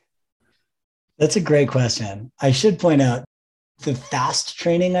 That's a great question. I should point out the fast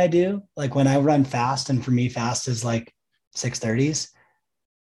training I do, like when I run fast, and for me, fast is like 6:30s.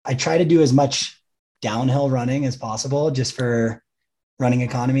 I try to do as much downhill running as possible just for running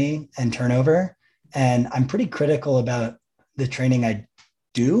economy and turnover. And I'm pretty critical about the training I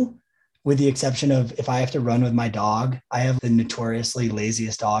do, with the exception of if I have to run with my dog. I have the notoriously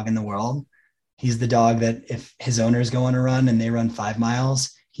laziest dog in the world. He's the dog that if his owners go on a run and they run 5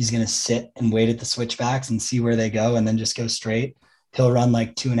 miles, he's going to sit and wait at the switchbacks and see where they go and then just go straight. He'll run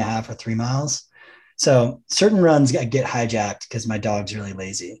like 2.5 or 3 miles. So certain runs get hijacked because my dog's really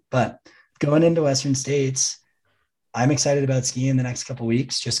lazy. But going into Western States, I'm excited about skiing the next couple of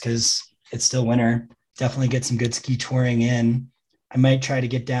weeks just because it's still winter. Definitely get some good ski touring in. I might try to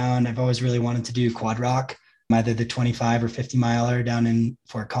get down. I've always really wanted to do Quad Rock, either the 25 or 50 miler down in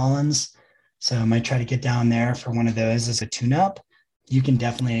Fort Collins. So I might try to get down there for one of those as a tune-up. You can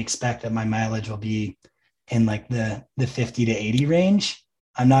definitely expect that my mileage will be in like the 50 to 80 range.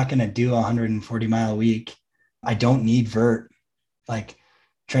 I'm not going to do a 140-mile week. I don't need vert. Like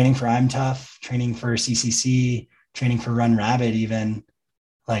training for I'm Tough, training for CCC, training for Run Rabbit even.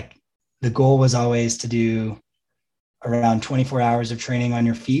 Like the goal was always to do around 24 hours of training on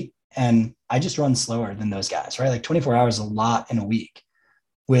your feet. And I just run slower than those guys, right? Like 24 hours is a lot in a week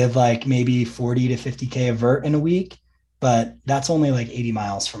with like maybe 40 to 50K of vert in a week, but that's only like 80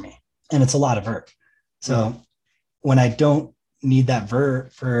 miles for me. And it's a lot of vert. So when I don't need that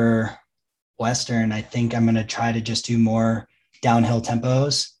vert for Western, I think I'm going to try to just do more downhill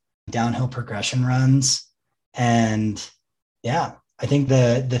tempos, downhill progression runs. And yeah, I think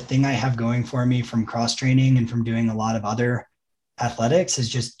the thing I have going for me from cross training and from doing a lot of other athletics is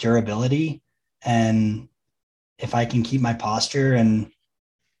just durability. And if I can keep my posture and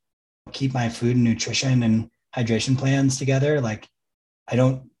keep my food and nutrition and hydration plans together, like I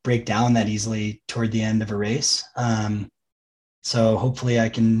don't break down that easily toward the end of a race. So hopefully I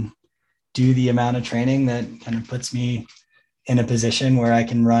can do the amount of training that kind of puts me in a position where I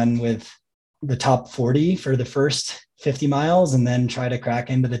can run with the top 40 for the first 50 miles and then try to crack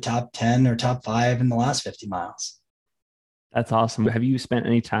into the top 10 or top 5 in the last 50 miles. That's awesome. Have you spent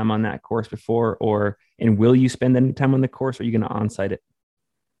any time on that course before, and will you spend any time on the course, or are you going to on-site it?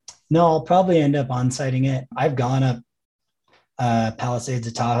 No, I'll probably end up on-siting it. I've gone up Palisades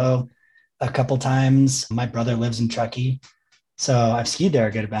of Tahoe a couple times. My brother lives in Truckee, so I've skied there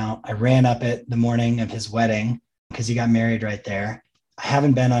a good amount. I ran up it the morning of his wedding because he got married right there. I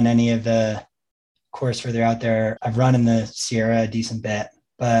haven't been on any of the course further out there. I've run in the Sierra a decent bit,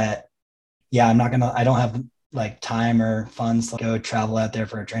 but yeah, I don't have like time or funds to go travel out there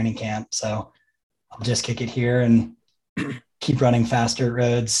for a training camp. So I'll just kick it here and keep running faster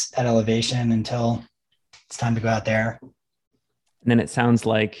roads at elevation until it's time to go out there. And then it sounds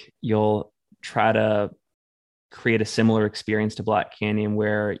like you'll try to create a similar experience to Black Canyon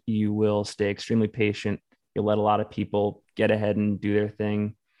where you will stay extremely patient. You'll let a lot of people get ahead and do their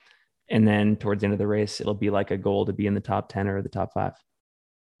thing. And then towards the end of the race, it'll be like a goal to be in the top 10 or the top 5.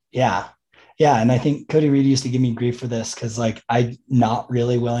 Yeah. Yeah. And I think Cody Reed used to give me grief for this because like I'm not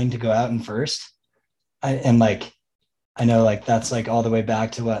really willing to go out in first. I know like that's like all the way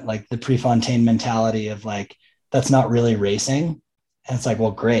back to what like the Prefontaine mentality of like, that's not really racing. And it's like,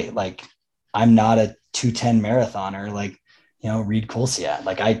 well, great. Like I'm not a 2:10 marathoner, like, Reed Colsiat.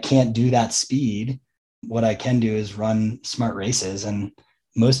 Like I can't do that speed. What I can do is run smart races. And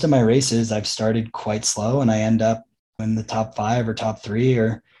most of my races, I've started quite slow and I end up in the top 5 or top 3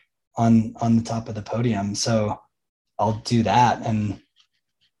 or on the top of the podium. So I'll do that. And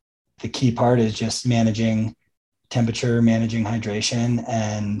the key part is just managing temperature, managing hydration,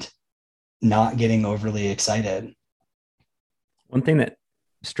 and not getting overly excited. One thing that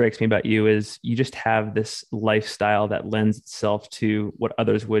strikes me about you is you just have this lifestyle that lends itself to what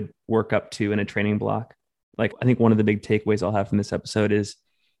others would work up to in a training block. Like, I think one of the big takeaways I'll have from this episode is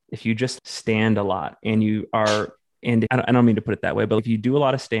if you just stand a lot and you are, and I don't mean to put it that way, but if you do a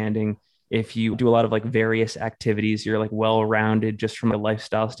lot of standing, if you do a lot of like various activities, you're like well-rounded just from a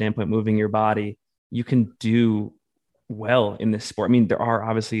lifestyle standpoint, moving your body, you can do well in this sport. I mean, there are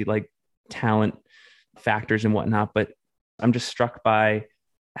obviously like talent factors and whatnot, but I'm just struck by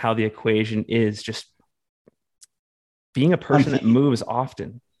how the equation is just being a person that moves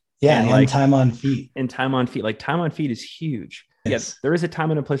often. Yeah. And time on feet. And time on feet. Like time on feet is huge. Yes. Yes, there is a time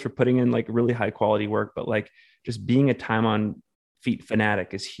and a place for putting in like really high quality work, but like just being a time on feet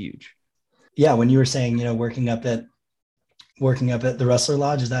fanatic is huge. Yeah. When you were saying, working up at the Rustler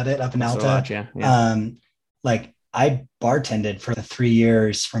Lodge, is that it? Up in Alta? Lodge, yeah. Like I bartended for 3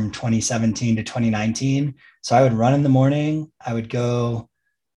 years from 2017 to 2019. So I would run in the morning. I would go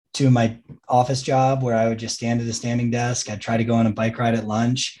to my office job where I would just stand at the standing desk. I'd try to go on a bike ride at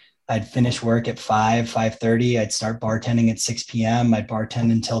lunch. I'd finish work at 5:30. I'd start bartending at 6 p.m. I'd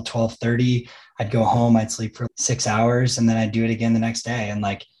bartend until 12:30. I'd go home. I'd sleep for 6 hours and then I'd do it again the next day. And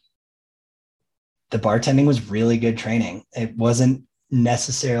like the bartending was really good training. It wasn't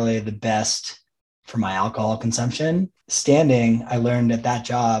necessarily the best for my alcohol consumption. Standing, I learned at that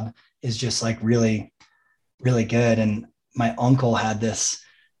job is just like really, really good. And my uncle had this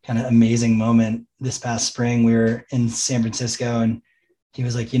kind of amazing moment this past spring. We were in San Francisco and he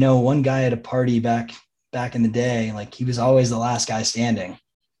was like, one guy at a party back in the day, like he was always the last guy standing.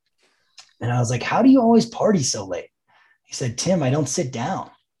 And I was like, how do you always party so late? He said, Tim, I don't sit down.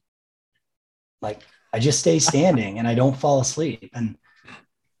 Like I just stay standing and I don't fall asleep. And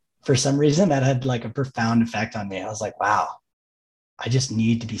for some reason that had like a profound effect on me. I was like, wow, I just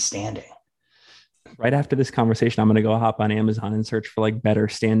need to be standing. Right after this conversation, I'm going to go hop on Amazon and search for like better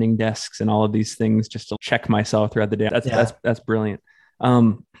standing desks and all of these things just to check myself throughout the day. That's brilliant.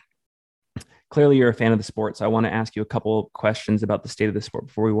 Clearly you're a fan of the sport. So I want to ask you a couple of questions about the state of the sport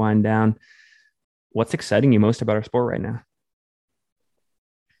before we wind down. What's exciting you most about our sport right now?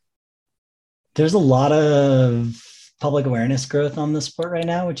 There's a lot of public awareness growth on the sport right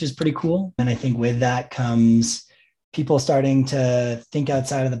now, which is pretty cool. And I think with that comes people starting to think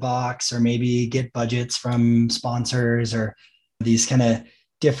outside of the box, or maybe get budgets from sponsors, or these kind of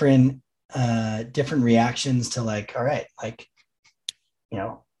different reactions to like, all right, like,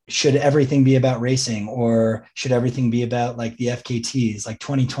 should everything be about racing, or should everything be about like the FKTs? Like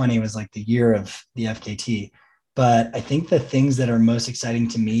 2020 was like the year of the FKT. But I think the things that are most exciting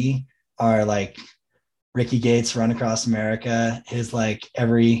to me are like Ricky Gates Run Across America. His like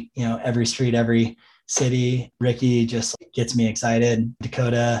every street, every city, Ricky just gets me excited.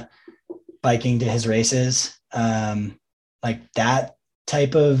 Dakota biking to his races. Like that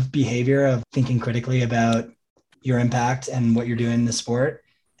type of behavior of thinking critically about your impact and what you're doing in the sport,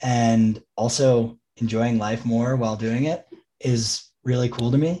 and also enjoying life more while doing it, is really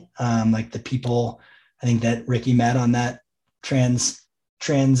cool to me. Like the people I think that Ricky met on that trans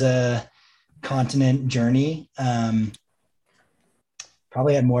continent journey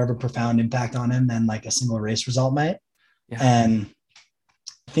probably had more of a profound impact on him than like a single race result might. Yeah. And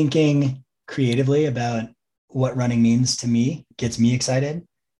thinking creatively about what running means to me gets me excited.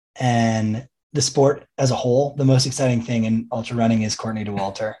 And the sport as a whole, the most exciting thing in ultra running is Courtney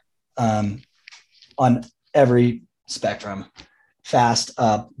Dauwalter, on every spectrum, fast,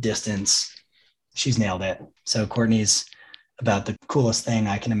 up, distance. She's nailed it. So Courtney's about the coolest thing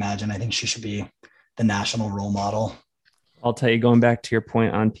I can imagine. I think she should be the national role model. I'll tell you, going back to your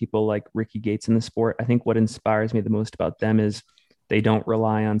point on people like Ricky Gates in the sport, I think what inspires me the most about them is they don't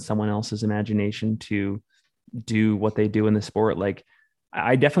rely on someone else's imagination to do what they do in the sport. Like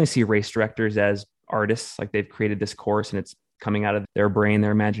I definitely see race directors as artists. Like they've created this course and it's coming out of their brain,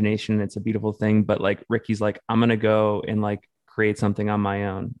 their imagination. And it's a beautiful thing. But like Ricky's like, I'm going to go and like create something on my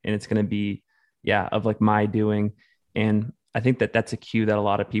own. And it's going to be, of like my doing. And I think that that's a cue that a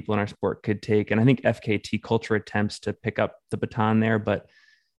lot of people in our sport could take. And I think FKT culture attempts to pick up the baton there, but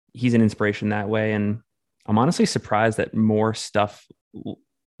he's an inspiration that way. And I'm honestly surprised that more stuff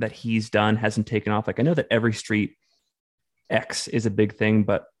that he's done hasn't taken off. Like I know that Every Street X is a big thing,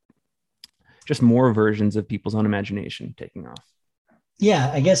 but just more versions of people's own imagination taking off.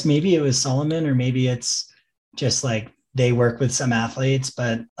 Yeah, I guess maybe it was Solomon, or maybe it's just like they work with some athletes,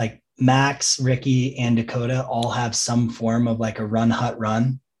 but like Max, Ricky, and Dakota all have some form of like a run hut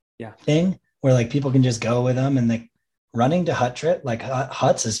run thing where like people can just go with them, and like running to hut trip, like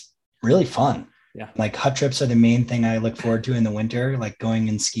huts is really fun. Yeah. Like hut trips are the main thing I look forward to in the winter, like going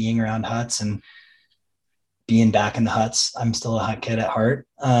and skiing around huts and being back in the huts. I'm still a hut kid at heart.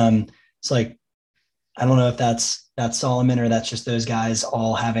 So like, I don't know if that's Solomon or that's just those guys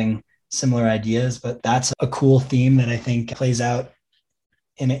all having similar ideas, but that's a cool theme that I think plays out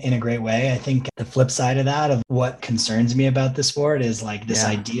in a great way. I think the flip side of that, of what concerns me about the sport, is like this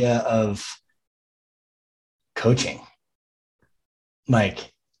idea of coaching.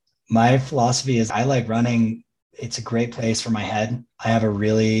 Like my philosophy is I like running. It's a great place for my head. I have a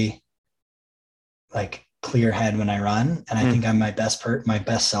really like clear head when I run. And I think I'm my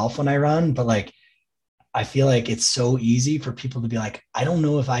best self when I run. But like, I feel like it's so easy for people to be like, I don't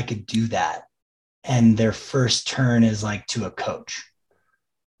know if I could do that. And their first turn is like to a coach.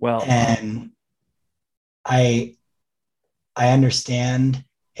 Well, and I understand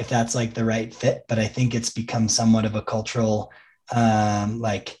if that's like the right fit, but I think it's become somewhat of a cultural,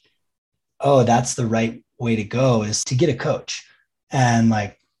 like, oh, that's the right way to go, is to get a coach. And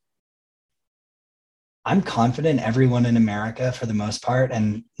like, I'm confident everyone in America, for the most part,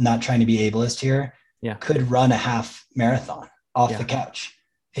 and not trying to be ableist here, could run a half marathon off the couch.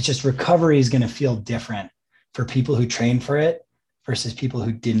 It's just recovery is going to feel different for people who train for it versus people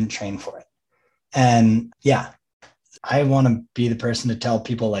who didn't train for it. And I want to be the person to tell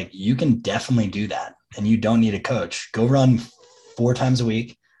people like, you can definitely do that and you don't need a coach. Go run 4 times a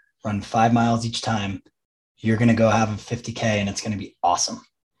week, run 5 miles each time. You're going to go have a 50K and it's going to be awesome.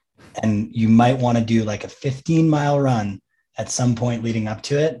 And you might want to do like a 15-mile run at some point leading up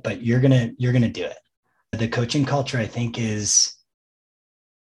to it, but you're gonna do it. The coaching culture, I think, is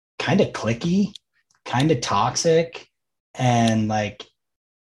kind of cliquey, kind of toxic, and like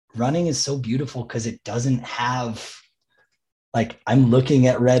running is so beautiful because it doesn't have, like, I'm looking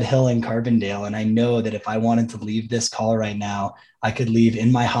at Red Hill and Carbondale, and I know that if I wanted to leave this call right now, I could leave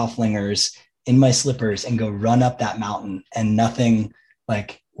in my Hoflingers, in my slippers, and go run up that mountain, and nothing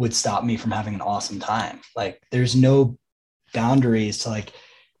like would stop me from having an awesome time. Like, there's no boundaries to, like,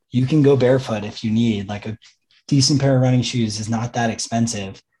 you can go barefoot if you need. Like, a decent pair of running shoes is not that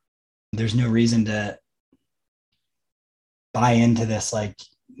expensive. There's no reason to buy into this, like,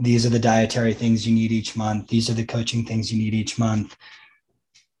 these are the dietary things you need each month, these are the coaching things you need each month.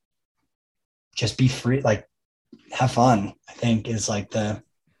 Just be free, like, have fun, I think, is like the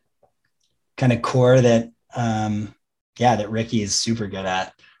kind of core that that Ricky is super good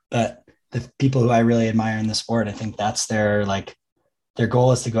at. But the people who I really admire in the sport, I think that's their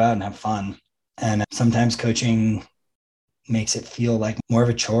goal is to go out and have fun. And sometimes coaching makes it feel like more of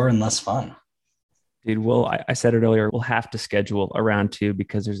a chore and less fun. Dude, well, I said it earlier, we'll have to schedule a round two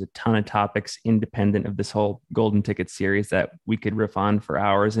because there's a ton of topics independent of this whole golden ticket series that we could riff on for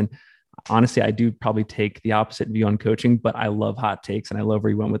hours. And honestly, I do probably take the opposite view on coaching, but I love hot takes and I love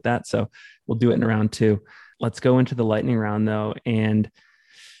where you went with that. So we'll do it in a round two. Let's go into the lightning round though. And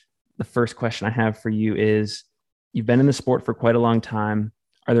the first question I have for you is, you've been in the sport for quite a long time.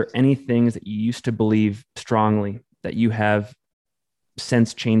 Are there any things that you used to believe strongly that you have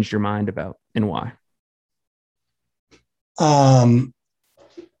since changed your mind about, and why? Um,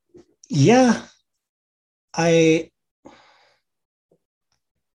 yeah, I,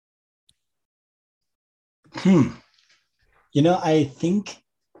 hmm, I think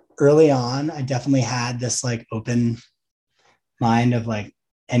early on, I definitely had this like open mind of like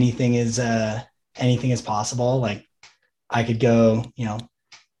anything is possible. Like, I could go,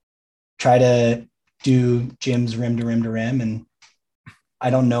 try to do gyms rim to rim to rim, and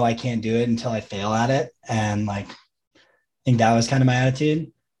I don't know I can't do it until I fail at it. And like, I think that was kind of my attitude.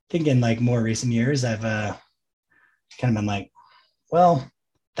 I think in like more recent years, I've kind of been like, well,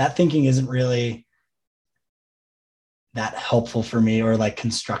 that thinking isn't really that helpful for me or like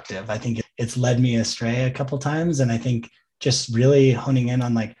constructive. I think it's led me astray a couple times. And I think just really honing in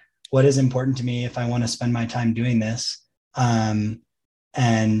on like what is important to me if I want to spend my time doing this,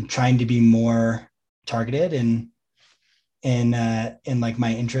 and trying to be more targeted in like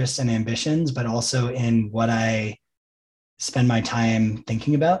my interests and ambitions, but also in what I spend my time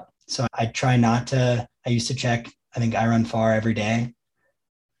thinking about. So I try not to, I used to check, I think I run far every day.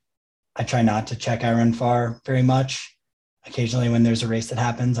 I try not to check I run far very much. Occasionally when there's a race that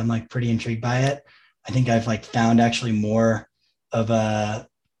happens, I'm like pretty intrigued by it. I think I've like found actually more of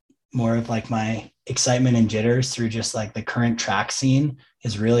like my excitement and jitters through just like the current track scene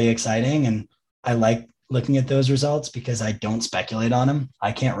is really exciting. And I like looking at those results because I don't speculate on them.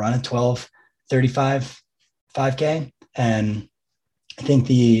 I can't run a 12:35 5K. And I think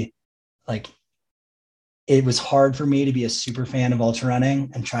like, it was hard for me to be a super fan of ultra running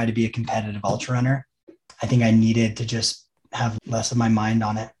and try to be a competitive ultra runner. I think I needed to just have less of my mind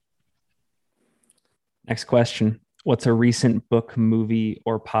on it. Next question. What's a recent book, movie,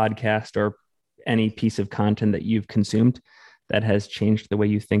 or podcast, or any piece of content that you've consumed that has changed the way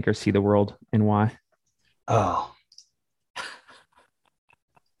you think or see the world, and why? Oh,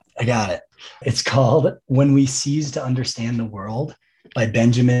 I got it. It's called When We Cease to Understand the World by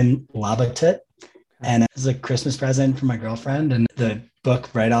Benjamin Labatut. And it's a Christmas present for my girlfriend. And the book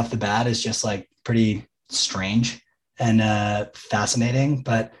right off the bat is just like pretty strange and fascinating.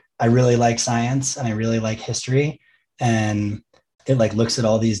 But I really like science and I really like history. And it like looks at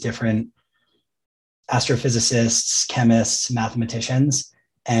all these different astrophysicists, chemists, mathematicians,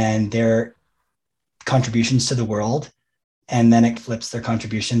 and their contributions to the world. And then it flips their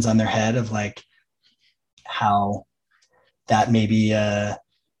contributions on their head of like how that maybe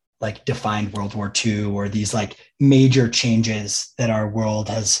like defined World War II, or these like major changes that our world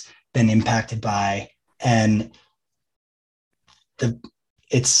has been impacted by. And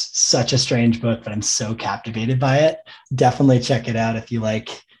it's such a strange book, but I'm so captivated by it. Definitely check it out if you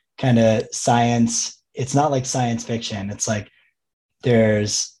like kind of science. It's not like science fiction. It's like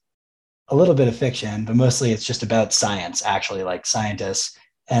there's a little bit of fiction, but mostly it's just about science, actually, like scientists,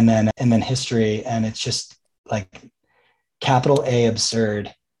 and then history. And it's just like capital A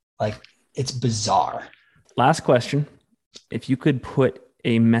absurd. Like, it's bizarre. Last question. If you could put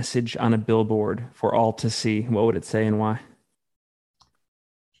a message on a billboard for all to see, what would it say and why?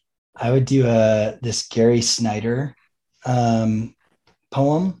 I would do this Gary Snyder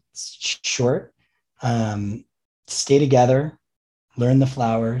poem. It's short. Stay together, learn the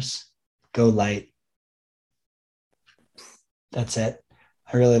flowers, go light. That's it.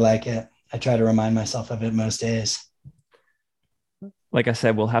 I really like it. I try to remind myself of it most days. Like I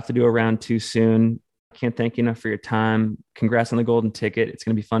said, we'll have to do a round 2 soon. Can't thank you enough for your time. Congrats on the golden ticket. It's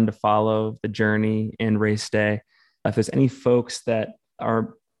going to be fun to follow the journey and race day. If there's any folks that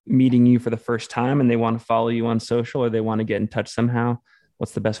are meeting you for the first time and they want to follow you on social or they want to get in touch somehow,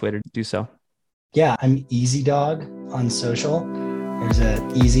 what's the best way to do so? Yeah, I'm Easy Dog on social. There's a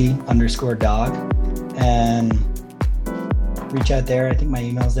easy_dog, and reach out there. I think my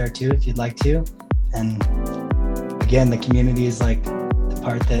email's there too, if you'd like to. And again, the community is like the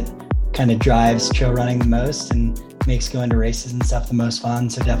part that kind of drives trail running the most and makes going to races and stuff the most fun.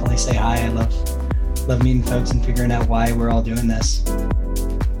 So definitely say hi. I love meeting folks and figuring out why we're all doing this.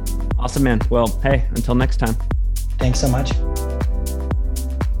 Awesome, man. Well, hey, until next time. Thanks so much.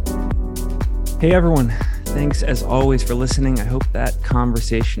 Hey, everyone. Thanks as always for listening. I hope that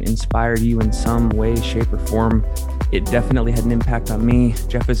conversation inspired you in some way, shape, or form. It definitely had an impact on me.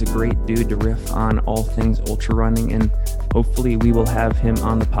 Jeff is a great dude to riff on all things ultra running, and hopefully we will have him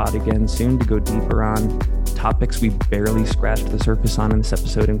on the pod again soon to go deeper on topics we barely scratched the surface on in this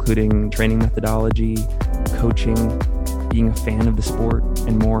episode, including training methodology, coaching, being a fan of the sport,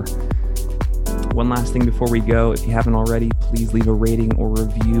 and more. One last thing before we go, if you haven't already, please leave a rating or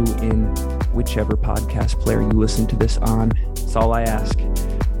review in whichever podcast player you listen to this on. That's all I ask.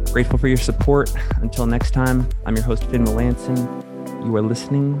 Grateful for your support. Until next time, I'm your host, Finn Melanson. You are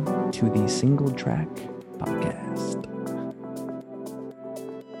listening to the Single Track